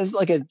 and it's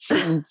like a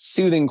certain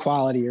soothing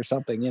quality or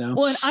something,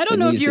 well, and I don't that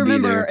know if needs you to be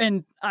remember, there.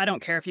 and I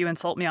don't care if you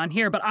insult me on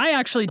here, but I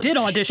actually did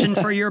audition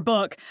for your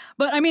book.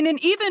 But I mean, and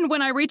even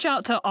when I reach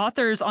out to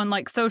authors on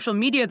like social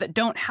media that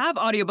don't have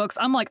audiobooks,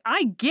 I'm like,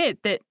 I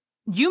get that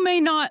you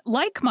may not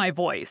like my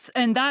voice,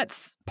 and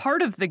that's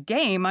part of the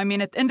game. I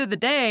mean, at the end of the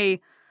day,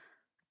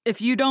 if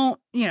you don't,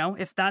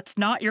 if that's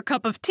not your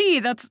cup of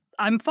tea,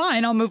 I'm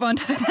fine. I'll move on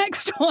to the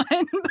next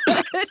one.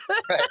 But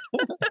Right.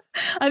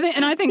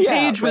 I think Yeah,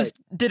 Paige right.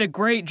 did a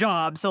great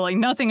job. So like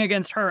nothing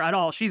against her at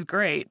all. She's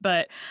great.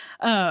 But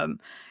it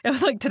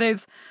was like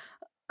today's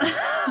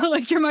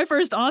like you're my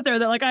first author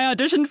that like I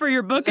auditioned for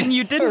your book and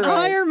you didn't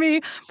Right. hire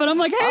me, but I'm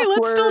like, hey,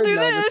 let's still Awkward. do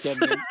No, just this.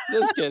 kidding.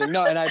 Just kidding.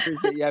 No, and I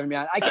appreciate you having me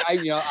on.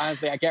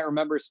 Honestly, I can't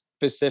remember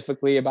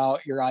specifically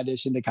about your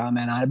audition to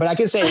comment on it, but I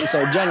can say,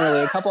 so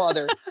generally a couple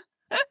other,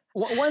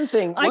 one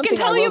thing, I can I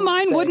tell you will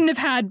mine say, wouldn't have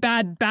had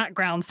bad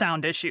background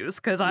sound issues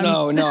because I'm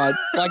no,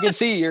 I can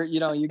see you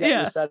got your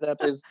yeah.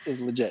 setup is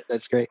legit.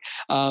 That's great.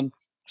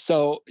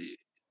 So,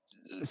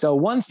 so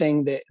one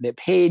thing that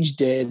Paige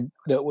did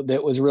that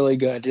was really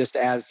good, just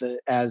as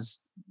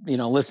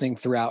listening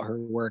throughout her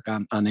work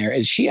on there,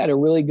 is she had a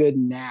really good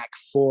knack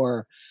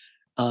for,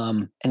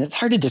 and it's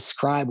hard to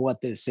describe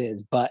what this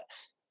is, but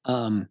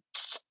um,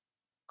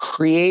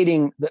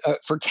 creating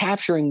for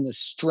capturing the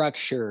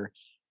structure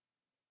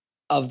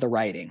of the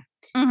writing.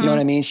 You know what Mhm.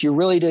 I mean? She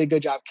really did a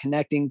good job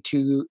connecting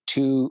to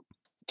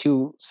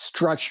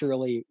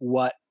structurally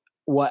what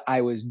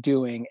I was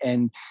doing,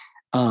 and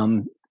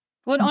um,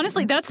 Well,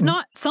 honestly, that's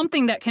not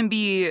something that can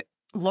be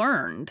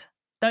learned.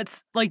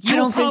 That's like you I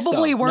will don't think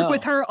probably so. work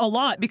with No. her a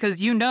lot because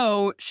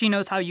she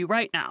knows how you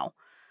write now.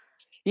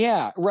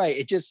 Yeah, right.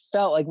 It just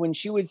felt like when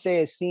she would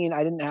say a scene,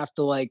 I didn't have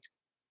to like,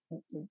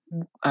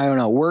 I don't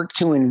know, work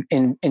to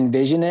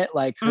envision it.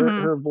 Like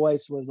Mhm. her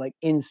voice was like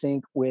in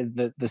sync with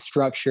the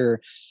structure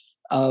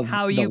of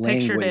How the you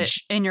pictured it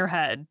language. in your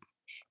head,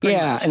 pretty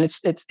Yeah, and much.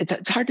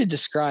 it's hard to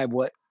describe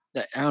what,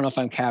 I don't know if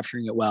I'm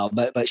capturing it well,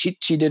 but she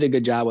did a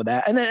good job with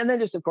that. And then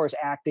just of course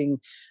acting,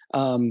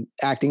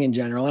 acting in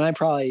general. And I'm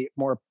probably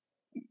more,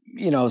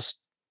 you know,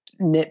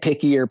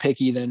 nitpicky or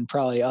picky than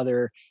probably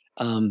other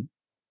um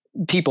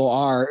people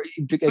are,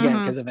 again,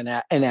 because of an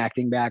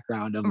acting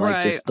background of like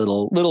Right. just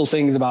little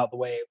things about the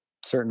way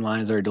certain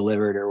lines are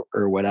delivered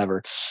or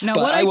whatever. Now,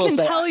 But what I I will can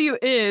say, tell you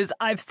is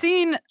I've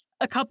seen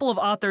a couple of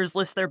authors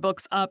list their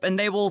books up and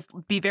they will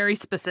be very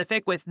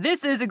specific with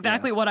this is yeah,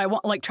 exactly what I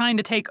want, like trying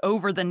to take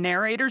over the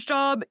narrator's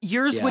job.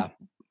 Yours yeah,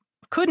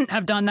 couldn't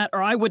have done that,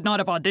 or I would not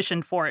have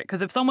auditioned for it.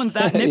 Because if someone's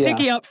that yeah.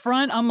 nitpicky up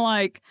front, I'm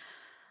like,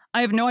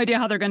 I have no idea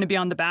how they're going to be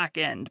on the back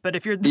end. But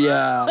if you're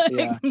Yeah, like,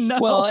 yeah. no.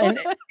 Well, and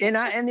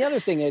the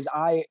other thing is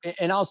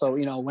and also,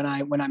 when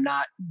I'm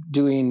not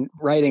doing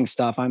writing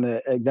stuff, I'm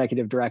an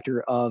executive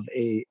director of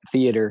a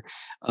theater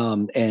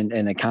and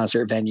a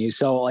concert venue.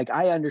 So like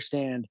I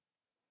understand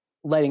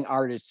letting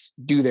artists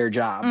do their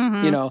job.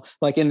 Hmm.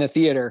 Like in the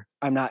theater,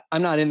 I'm not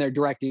in there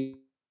directing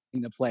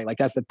the play. Like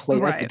that's the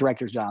Right.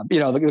 director's job. The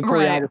Right.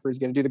 choreographer is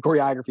going to do the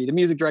choreography. The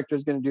music director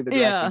is going to do the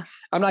directing. Yeah.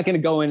 I'm not going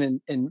to go in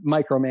and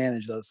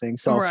micromanage those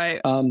things. So Right.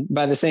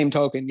 by the same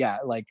token, yeah,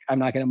 like I'm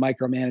not going to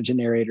micromanage a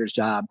narrator's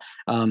job.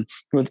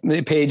 With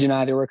Paige and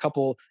I, there were a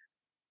couple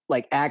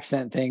like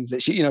accent things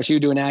that she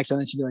would do an accent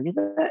and she'd be like, is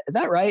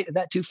that right? Is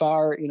that too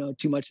far?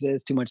 Too much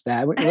this, too much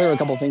that. There were a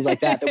couple of things like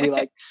that we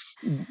like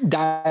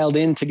dialed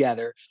in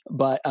together.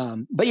 But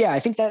yeah, I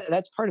think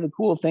that's part of the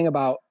cool thing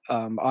about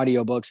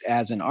audiobooks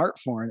as an art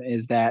form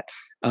is that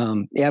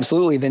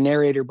absolutely the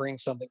narrator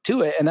brings something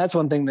to it. And that's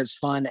one thing that's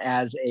fun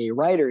as a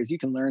writer is you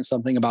can learn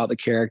something about the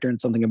character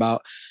and something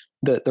about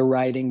the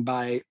writing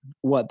by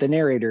what the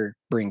narrator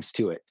brings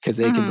to it, because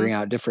they can Hmm. bring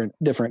out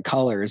different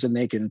colors and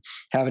they can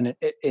have an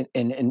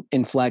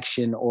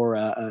inflection or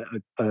a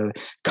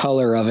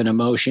color of an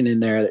emotion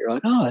in there that you're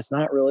like, oh, that's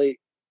not really,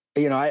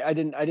 I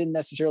didn't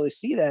necessarily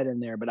see that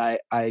in there, but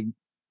I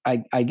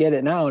get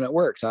it now and it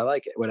works. I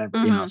like it, whatever,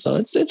 Hmm. so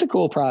it's a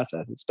cool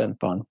process. It's been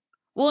fun.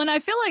 Well, and I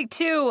feel like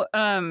too,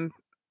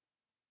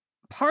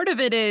 part of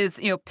it is,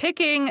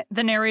 picking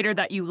the narrator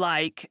that you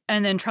like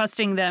and then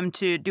trusting them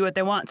to do what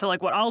they want. So,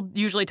 like, what I'll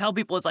usually tell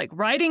people is, like,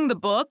 writing the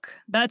book,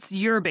 that's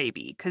your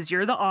baby because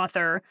you're the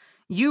author.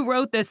 You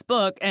wrote this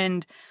book.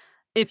 And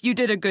if you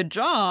did a good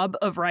job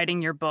of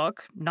writing your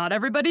book, not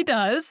everybody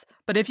does,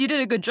 but if you did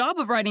a good job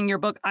of writing your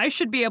book, I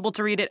should be able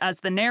to read it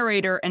as the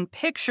narrator and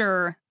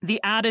picture the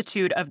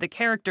attitude of the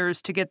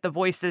characters to get the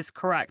voices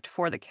correct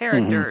for the Hmm.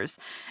 characters.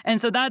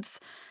 And so that's,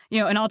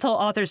 and I'll tell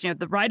authors,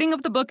 the writing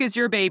of the book is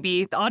your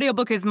baby, the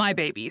audiobook is my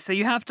baby. So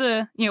you have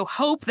to,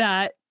 hope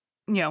that,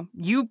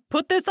 you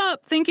put this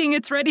up thinking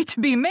it's ready to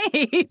be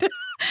made.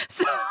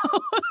 So,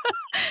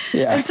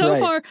 Yeah, and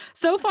right.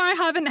 so far I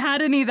haven't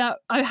had any that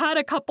I had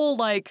a couple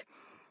like,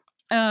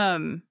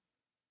 um,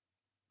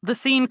 the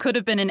scene could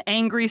have been an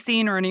angry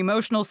scene or an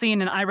emotional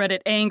scene, and I read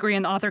it angry,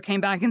 and the author came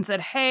back and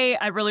said, "Hey,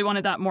 I really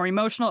wanted that more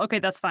emotional." Okay,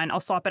 that's fine. I'll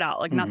swap it out.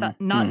 Like, not Hmm.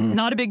 that, not Hmm.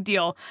 not a big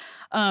deal.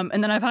 And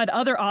then I've had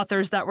other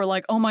authors that were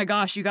like, "Oh my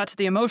gosh, you got to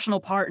the emotional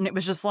part, and it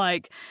was just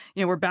like,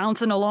 we're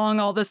bouncing along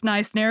all this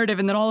nice narrative,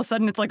 and then all of a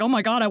sudden it's like, oh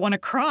my god, I want to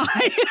cry."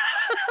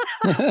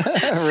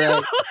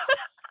 So,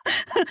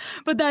 Right.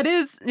 but that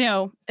is,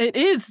 it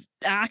is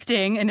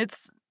acting, and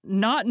it's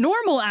not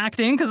normal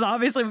acting because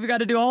obviously we've got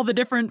to do all the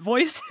different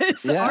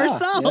voices Yeah, yeah.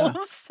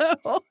 ourselves.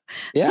 So,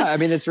 Yeah, I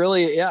mean, it's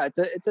really, yeah,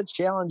 it's a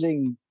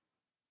challenging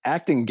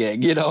acting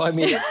gig. I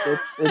mean,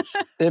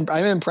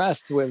 I'm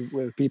impressed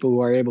with people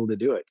who are able to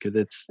do it because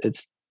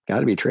it's got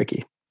to be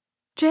tricky.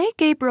 J.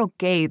 Gabriel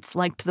Gates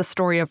liked the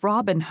story of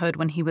Robin Hood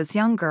when he was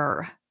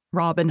younger.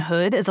 Robin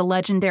Hood is a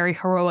legendary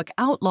heroic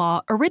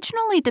outlaw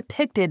originally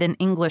depicted in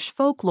English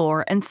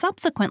folklore and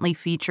subsequently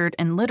featured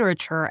in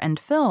literature and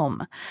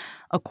film.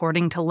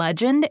 According to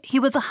legend, he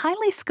was a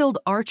highly skilled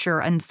archer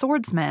and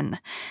swordsman.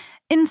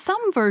 In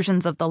some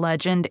versions of the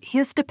legend, he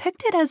is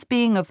depicted as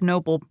being of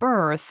noble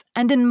birth,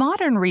 and in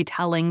modern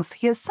retellings,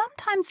 he is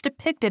sometimes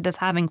depicted as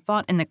having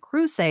fought in the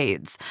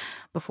Crusades,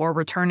 before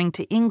returning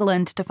to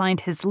England to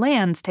find his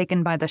lands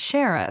taken by the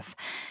sheriff.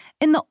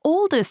 In the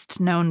oldest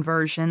known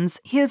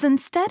versions, he is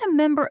instead a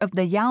member of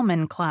the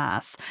yeoman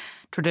class.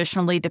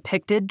 Traditionally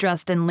depicted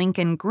dressed in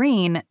Lincoln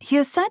green, he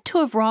is said to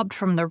have robbed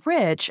from the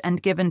rich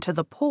and given to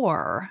the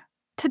poor.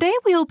 Today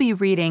we'll be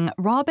reading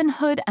Robin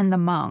Hood and the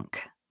Monk.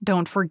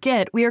 Don't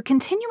forget, we are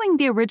continuing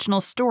the original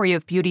story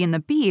of Beauty and the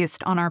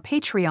Beast on our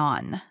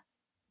Patreon.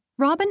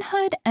 Robin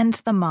Hood and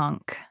the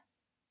Monk.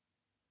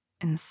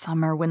 In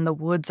summer, when the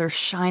woods are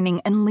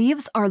shining and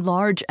leaves are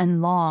large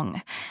and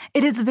long,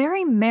 it is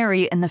very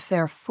merry in the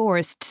fair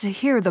forest to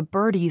hear the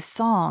birdie's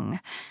song,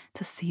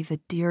 to see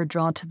the deer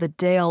draw to the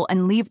dale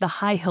and leave the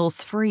high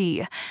hills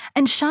free,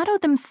 and shadow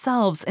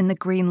themselves in the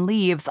green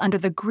leaves under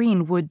the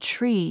green wood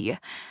tree.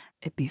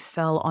 It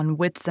befell on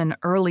Whitsun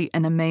early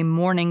in a May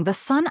morning the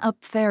sun up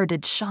fair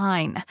did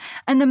shine,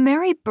 and the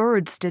merry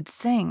birds did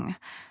sing.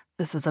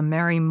 "This is a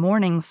merry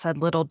morning," said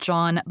Little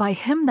John, "by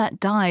him that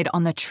died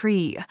on the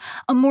tree.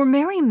 A more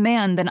merry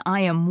man than I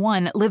am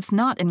one lives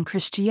not in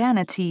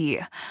Christianity.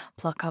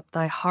 Pluck up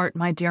thy heart,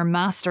 my dear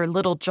master,"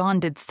 Little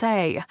John did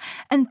say,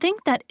 "and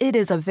think that it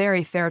is a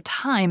very fair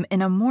time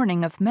in a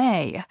morning of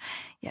May.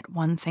 Yet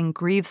one thing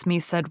grieves me,"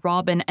 said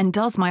Robin, "and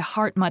does my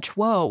heart much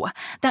woe,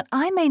 that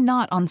I may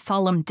not on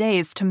solemn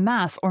days to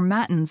mass or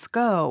matins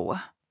go."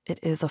 "It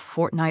is a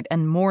fortnight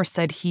and more,"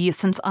 said he,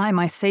 "since I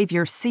my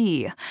Saviour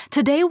see.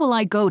 Today will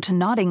I go to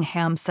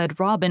Nottingham," said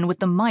Robin, "with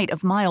the might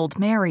of mild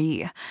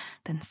Mary."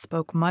 Then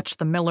spoke much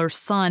the miller's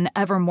son,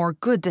 "Evermore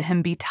good to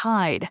him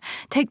betide.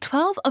 Take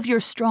 12 of your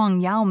strong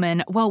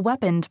yeomen, well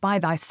weaponed by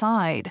thy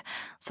side.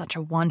 Such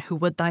a one who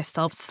would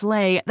thyself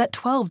slay, that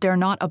 12 dare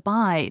not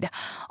abide.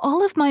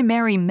 All of my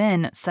merry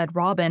men," said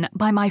Robin,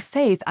 "by my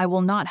faith I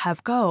will not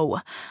have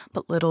go.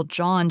 But Little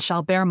John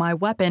shall bear my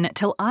weapon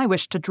till I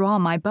wish to draw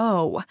my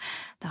bow."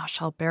 "Thou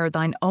shalt bear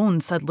thine own,"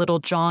 said Little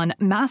John,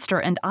 "master,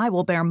 and I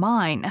will bear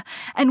mine.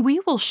 And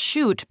we will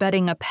shoot,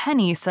 betting a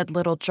penny," said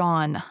Little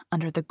John,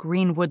 "under the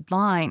greenwood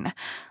line."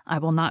 "I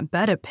will not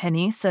bet a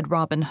penny," said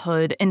Robin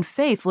Hood, "in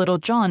faith, Little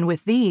John,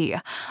 with thee.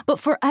 But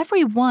for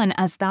every one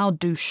as thou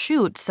do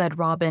shoot," said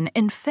Robin,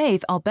 "in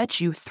faith I'll bet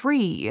you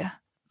 3."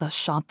 Thus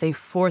shot they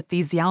forth,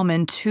 these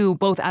yeomen two,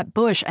 both at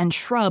bush and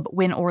shrub,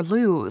 win or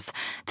lose,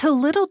 till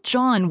Little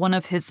John won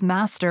of his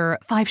master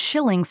 5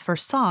 shillings for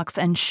socks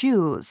and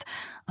shoes.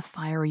 A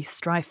fiery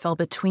strife fell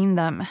between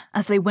them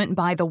as they went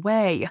by the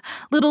way.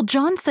 Little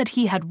John said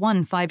he had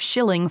won 5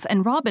 shillings,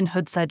 and Robin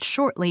Hood said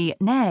shortly,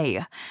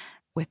 "Nay."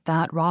 With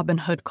that Robin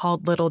Hood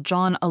called Little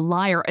John a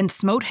liar and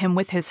smote him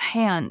with his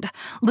hand.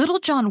 Little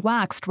John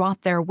waxed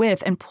wroth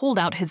therewith and pulled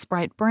out his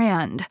bright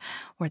brand.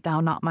 "Wert thou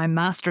not my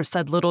master,"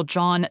 said Little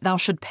John, "thou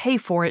should pay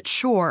for it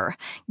sure.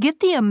 Get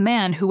thee a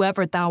man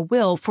whoever thou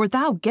will, for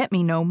thou get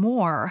me no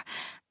more."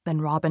 Then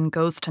Robin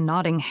goes to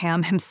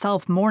Nottingham,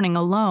 himself mourning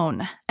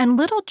alone, and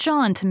Little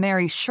John to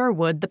marry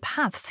Sherwood, the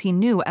paths he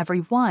knew every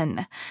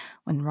one.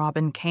 When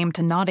Robin came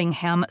to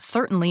Nottingham,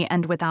 certainly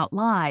and without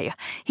lie,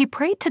 he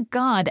prayed to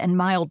God and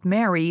mild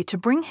Mary to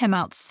bring him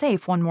out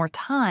safe one more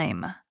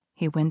time.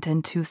 He went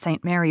into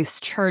St.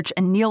 Mary's Church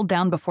and kneeled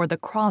down before the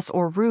cross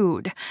or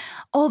rood.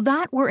 All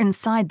that were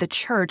inside the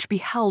church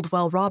beheld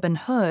well Robin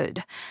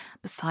Hood.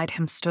 Beside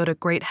him stood a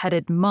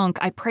great-headed monk.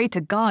 I pray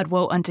to God,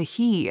 woe unto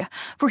he,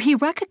 for he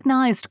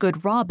recognized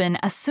good Robin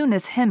as soon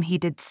as him he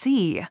did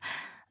see.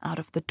 Out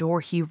of the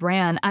door he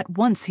ran, at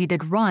once he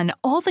did run.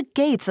 All the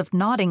gates of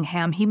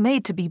Nottingham he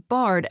made to be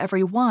barred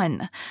every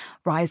one.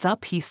 "Rise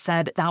up," he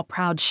said, "thou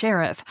proud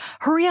sheriff,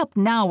 hurry up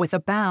now with a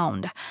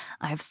bound.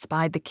 I have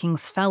spied the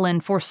king's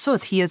felon,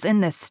 forsooth he is in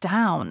this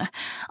town.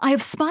 I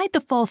have spied the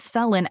false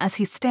felon as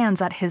he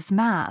stands at his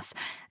mass.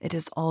 It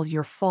is all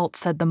your fault,"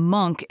 said the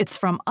monk, "it's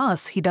from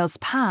us he does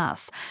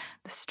pass.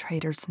 This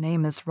traitor's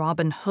name is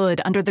Robin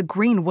Hood, under the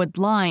greenwood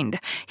lined.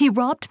 He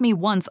robbed me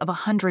once of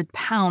 100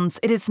 pounds,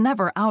 it is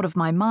never out of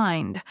my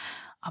mind."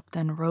 Up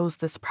then rose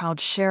this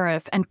proud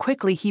sheriff, and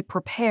quickly he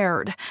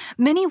prepared.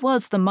 Many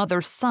was the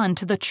mother's son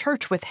to the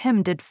church with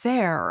him did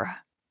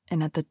fare.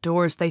 And at the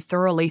doors they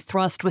thoroughly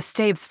thrust with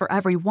staves for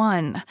every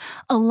one.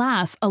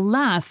 "Alas,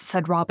 alas,"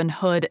 said Robin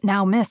Hood,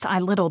 "now miss I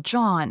Little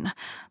John."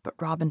 But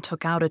Robin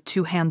took out a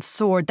 2-hand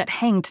sword that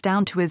hanged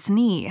down to his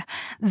knee.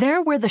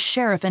 There where the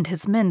sheriff and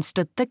his men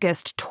stood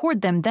thickest,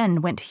 toward them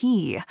then went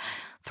he.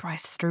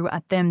 Thrice through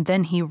at them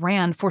then he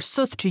ran,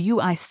 forsooth to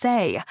you I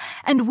say,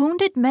 and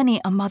wounded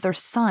many a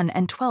mother's son,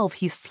 and 12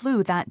 he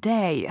slew that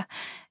day.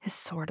 His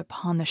sword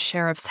upon the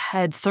sheriff's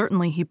head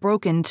certainly he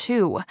broke in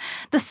two.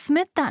 "The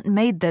smith that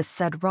made this,"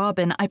 said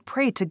Robin, "I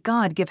pray to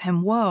God give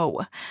him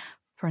woe."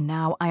 "For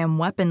now I am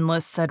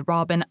weaponless," said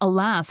Robin,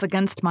 "alas,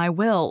 against my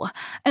will.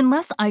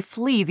 Unless I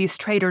flee these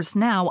traitors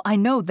now, I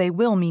know they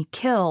will me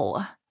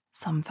kill."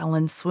 Some fell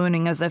in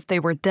swooning as if they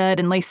were dead,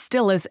 and lay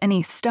still as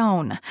any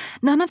stone.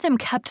 None of them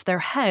kept their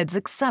heads,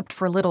 except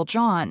for Little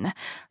John.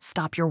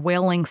 "Stop your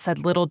wailing,"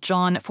 said Little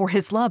John, "for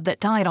his love that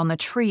died on the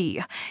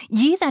tree.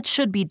 Ye that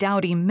should be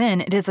doughty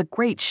men, it is a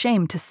great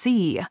shame to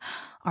see.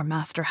 Our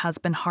master has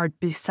been hard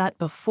beset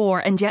before,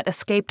 and yet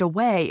escaped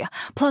away.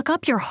 Pluck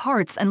up your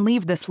hearts, and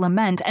leave this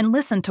lament, and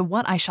listen to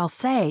what I shall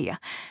say.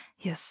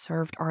 He has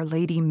served Our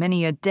Lady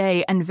many a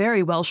day, and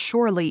very well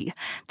surely.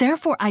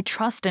 Therefore I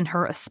trust in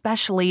her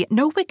especially,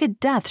 no wicked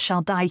death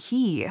shall die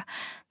he.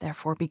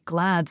 Therefore be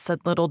glad," said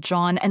Little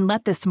John, "and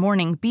let this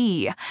morning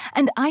be,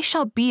 and I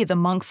shall be the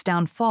monk's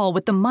downfall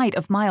with the might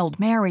of mild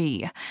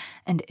Mary.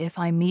 And if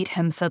I meet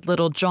him," said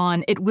Little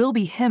John, "it will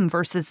be him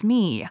versus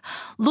me.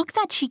 Look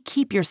that ye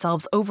keep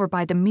yourselves over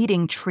by the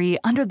meeting tree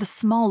under the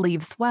small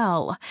leaves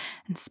well,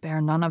 and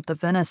spare none of the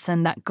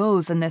venison that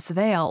goes in this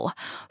vale."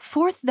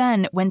 Forth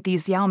then went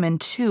these yeomen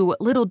two,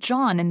 Little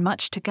John and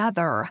Much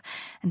together,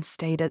 and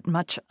stayed at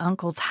Much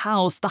uncle's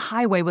house. The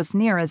highway was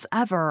near as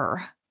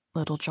ever.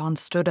 Little John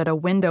stood at a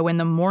window in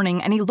the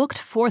morning, and he looked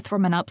forth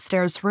from an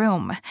upstairs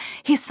room.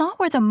 He saw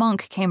where the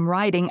monk came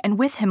riding, and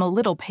with him a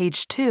little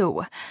page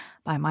too.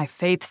 "By my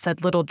faith,"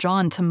 said Little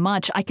John to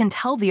Much, "I can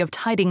tell thee of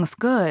tidings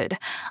good.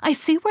 I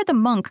see where the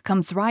monk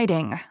comes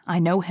riding. I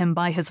know him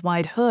by his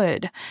wide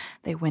hood."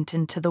 They went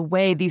into the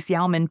way, these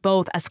yeomen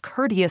both, as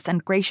courteous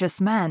and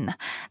gracious men.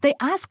 They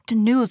asked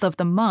news of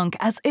the monk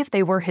as if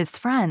they were his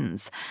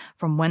friends.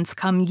 "From whence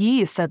come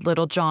ye?" said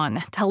Little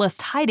John. "Tell us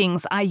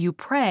tidings, I you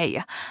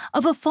pray.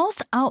 Of a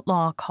false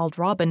outlaw called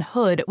Robin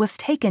Hood was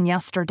taken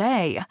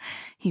yesterday.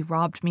 He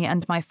robbed me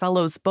and my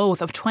fellows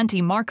both of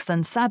 20 marks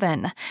and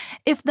 7.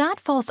 If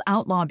that false outlaw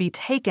outlaw be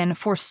taken,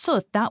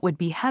 forsooth that would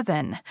be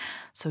heaven.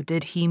 So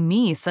did he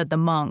me, said the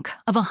monk,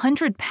 of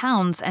 100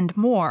 pounds and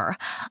more.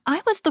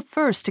 I was the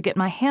first to get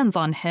my hands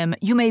on him,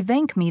 you may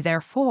thank me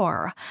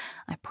therefore.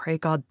 I pray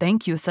God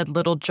thank you, said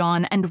Little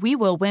John, and we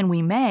will when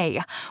we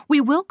may.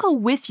 We will go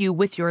with you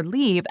with your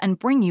leave, and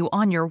bring you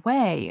on your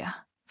way.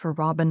 For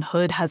Robin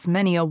Hood has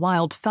many a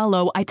wild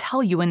fellow, I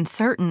tell you in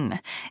certain.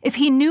 If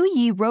he knew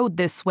ye rode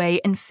this way,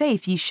 in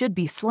faith ye should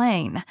be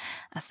slain.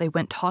 As they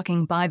went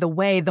talking by the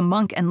way, the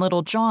monk and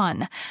Little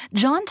John,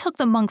 John took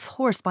the monk's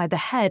horse by the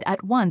head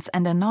at once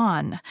and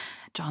anon.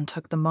 John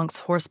took the monk's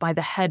horse by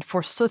the head,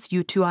 forsooth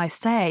you two I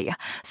say.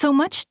 So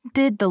much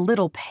did the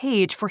little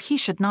page, for he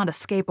should not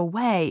escape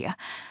away.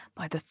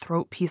 By the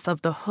throat-piece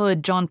of the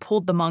hood, John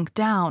pulled the monk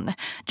down.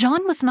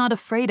 John was not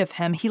afraid of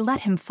him, he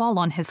let him fall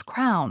on his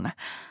crown.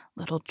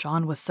 Little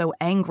John was so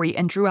angry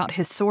and drew out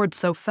his sword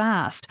so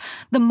fast.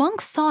 The monk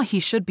saw he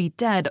should be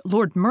dead.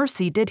 Lord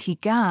mercy, did he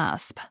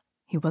gasp.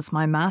 He was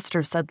my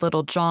master, said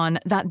Little John,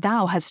 that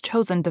thou hast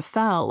chosen to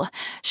fell.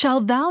 Shall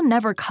thou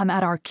never come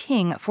at our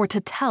king for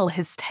to tell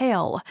his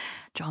tale?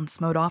 John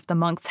smote off the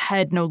monk's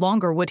head, no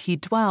longer would he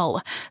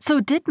dwell. So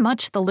did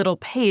much the little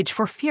page,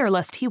 for fear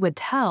lest he would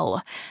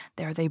tell.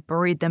 There they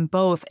buried them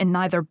both in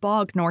neither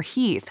bog nor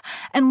heath,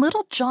 and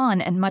Little John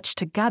and much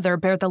together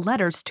bare the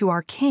letters to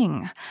our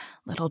king.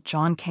 Little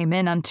John came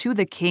in unto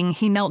the king,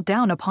 he knelt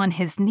down upon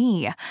his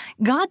knee.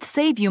 God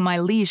save you, my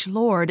liege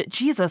lord,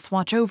 Jesus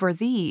watch over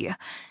thee.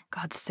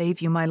 God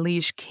save you, my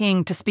liege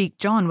king, to speak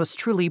John was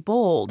truly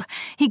bold.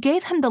 He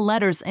gave him the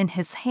letters in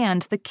his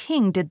hand, the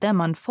king did them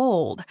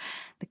unfold.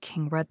 The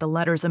king read the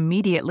letters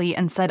immediately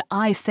and said,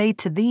 I say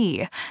to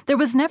thee, there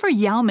was never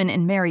yeoman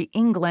in merry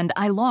England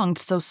I longed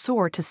so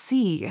sore to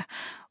see.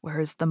 Where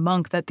is the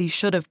monk that thee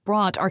should have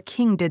brought, our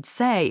king did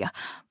say.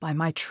 By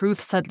my truth,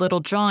 said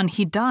Little John,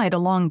 he died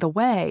along the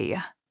way.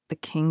 The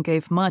king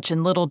gave much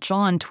in Little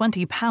John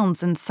 20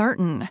 pounds in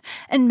certain,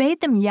 and made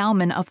them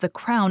yeomen of the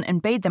crown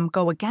and bade them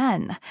go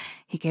again.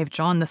 He gave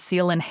John the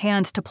seal in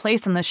hand to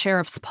place in the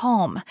sheriff's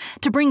palm,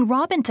 to bring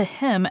Robin to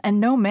him and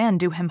no man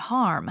do him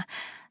harm.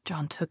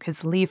 John took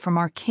his leave from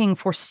our king,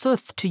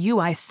 forsooth to you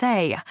I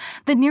say.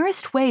 The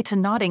nearest way to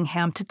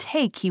Nottingham to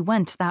take he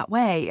went that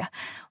way.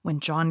 When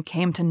John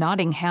came to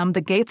Nottingham,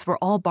 the gates were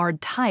all barred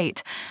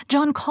tight.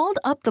 John called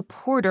up the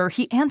porter,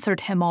 he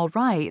answered him all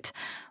right.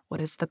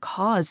 What is the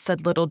cause,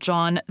 said Little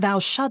John, thou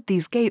shut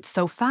these gates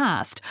so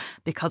fast?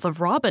 Because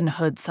of Robin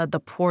Hood, said the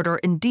porter,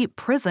 in deep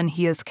prison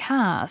he is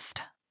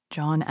cast.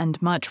 John and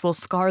much will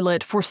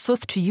scarlet,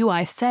 forsooth to you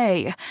I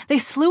say. They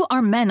slew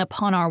our men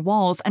upon our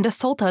walls, and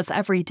assault us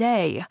every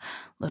day.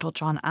 Little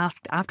John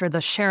asked after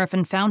the sheriff,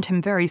 and found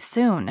him very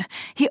soon.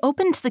 He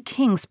opened the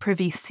king's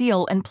privy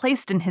seal, and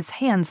placed in his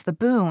hands the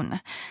boon.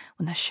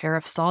 When the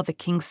sheriff saw the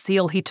king's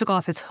seal, he took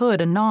off his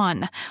hood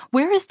anon.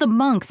 Where is the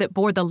monk that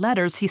bore the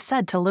letters, he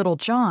said to Little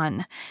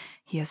John.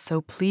 He is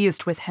so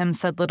pleased with him,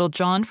 said Little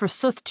John,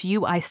 forsooth to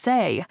you I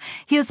say.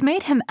 He has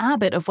made him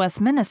abbot of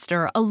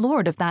Westminster, a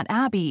lord of that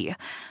abbey.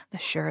 The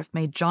sheriff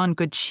made John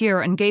good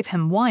cheer, and gave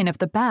him wine of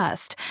the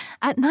best.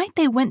 At night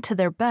they went to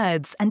their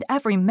beds, and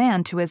every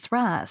man to his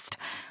rest.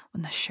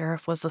 When the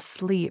sheriff was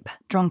asleep,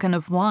 drunken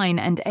of wine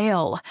and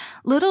ale,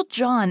 Little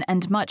John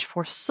and much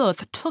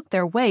forsooth took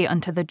their way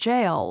unto the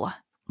jail.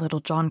 Little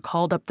John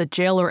called up the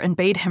jailer and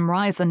bade him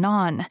rise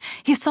anon.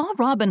 He saw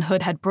Robin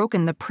Hood had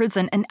broken the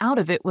prison, and out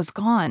of it was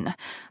gone.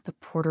 The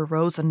porter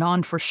rose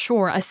anon for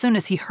sure as soon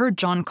as he heard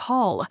John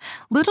call.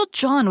 Little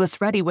John was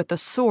ready with the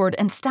sword,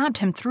 and stabbed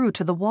him through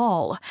to the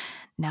wall.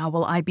 Now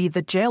will I be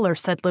the jailer,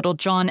 said Little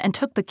John, and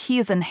took the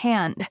keys in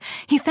hand.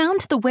 He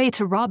found the way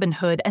to Robin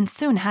Hood, and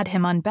soon had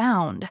him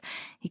unbound.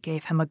 He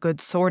gave him a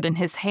good sword in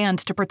his hand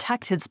to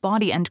protect his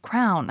body and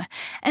crown.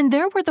 And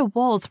there where the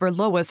walls were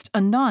lowest,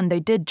 anon they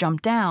did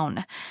jump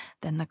down.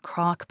 Then the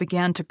cock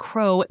began to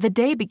crow, the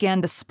day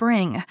began to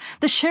spring.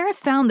 The sheriff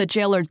found the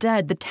jailer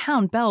dead, the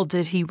town bell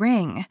did he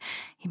ring.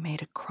 He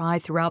made a cry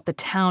throughout the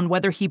town,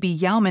 whether he be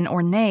yeoman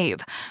or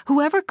knave.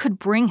 Whoever could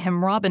bring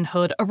him Robin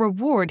Hood, a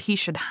reward he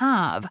should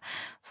have.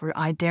 For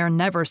I dare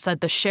never,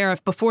 said the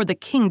sheriff, before the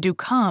king do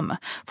come.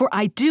 For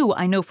I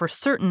know for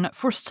certain,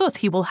 forsooth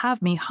he will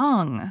have me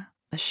hung.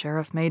 The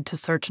sheriff made to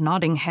search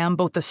Nottingham,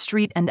 both the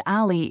street and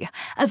alley,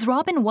 as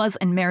Robin was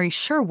in merry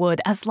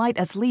Sherwood, as light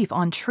as leaf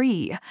on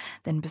tree.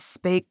 Then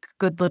bespake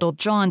good Little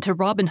John to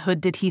Robin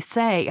Hood did he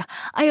say,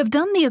 I have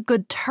done thee a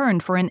good turn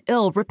for an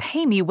ill,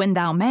 repay me when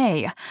thou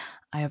may.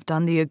 I have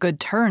done thee a good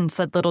turn,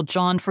 said Little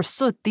John,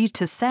 forsooth thee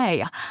to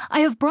say. I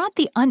have brought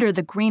thee under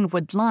the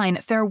greenwood line,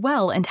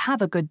 farewell, and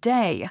have a good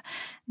day.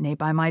 Nay,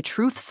 by my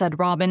truth, said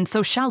Robin,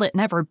 so shall it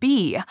never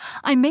be.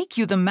 I make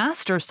you the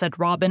master, said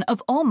Robin,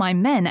 of all my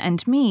men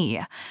and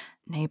me.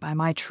 Nay, by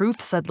my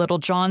truth, said Little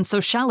John, so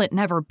shall it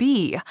never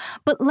be.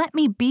 But let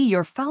me be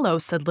your fellow,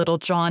 said Little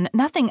John,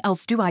 nothing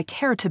else do I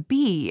care to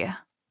be.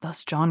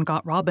 Thus John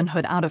got Robin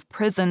Hood out of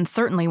prison,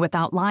 certainly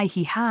without lie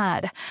he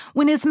had.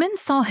 When his men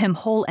saw him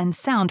whole and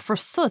sound,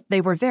 forsooth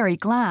they were very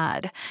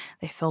glad.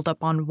 They filled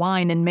up on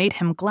wine and made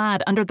him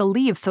glad under the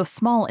leaves so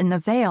small in the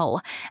vale,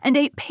 and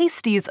ate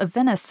pasties of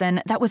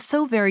venison that was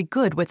so very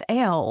good with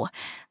ale.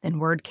 Then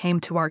word came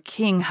to our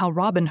king how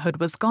Robin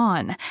Hood was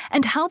gone,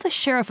 and how the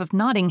sheriff of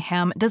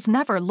Nottingham does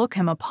never look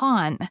him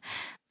upon.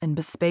 Then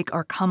bespake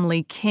our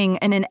comely king,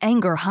 and in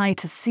anger high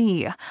to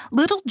see,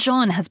 Little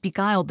John has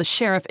beguiled the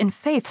sheriff, in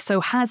faith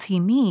so has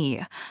he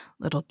me.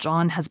 Little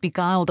John has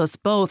beguiled us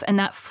both, and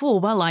that full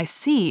well I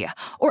see,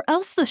 or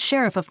else the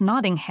sheriff of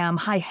Nottingham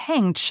high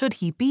hanged should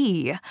he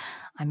be.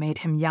 I made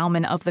him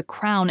yeoman of the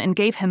crown, and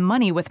gave him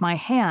money with my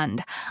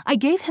hand. I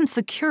gave him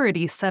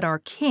security, said our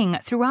king,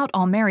 throughout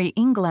all merry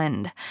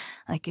England.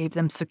 I gave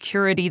them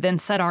security, then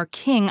said our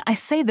king, I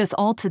say this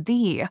all to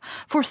thee,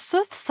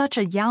 forsooth such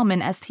a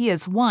yeoman as he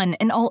is one,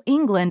 in all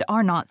England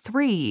are not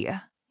three.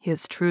 He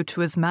is true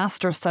to his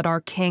master, said our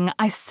king,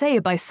 I say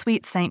by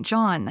sweet St.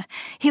 John.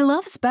 He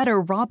loves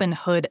better Robin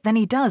Hood than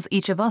he does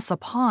each of us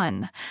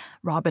upon.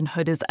 Robin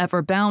Hood is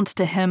ever bound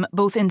to him,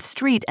 both in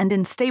street and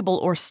in stable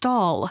or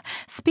stall.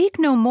 Speak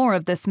no more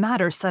of this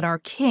matter, said our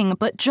king,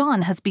 but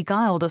John has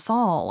beguiled us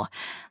all.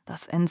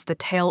 Thus ends the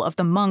tale of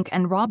the monk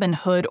and Robin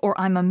Hood, or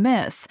I'm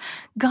amiss.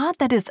 God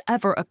that is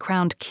ever a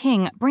crowned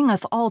king, bring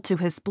us all to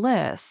his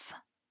bliss.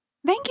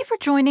 Thank you for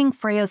joining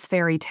Freya's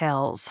Fairy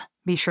Tales.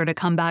 Be sure to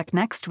come back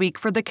next week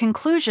for the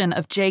conclusion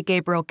of J.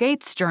 Gabriel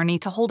Gates' journey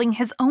to holding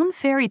his own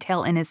fairy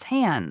tale in his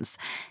hands,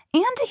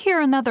 and to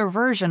hear another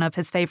version of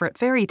his favorite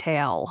fairy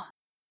tale.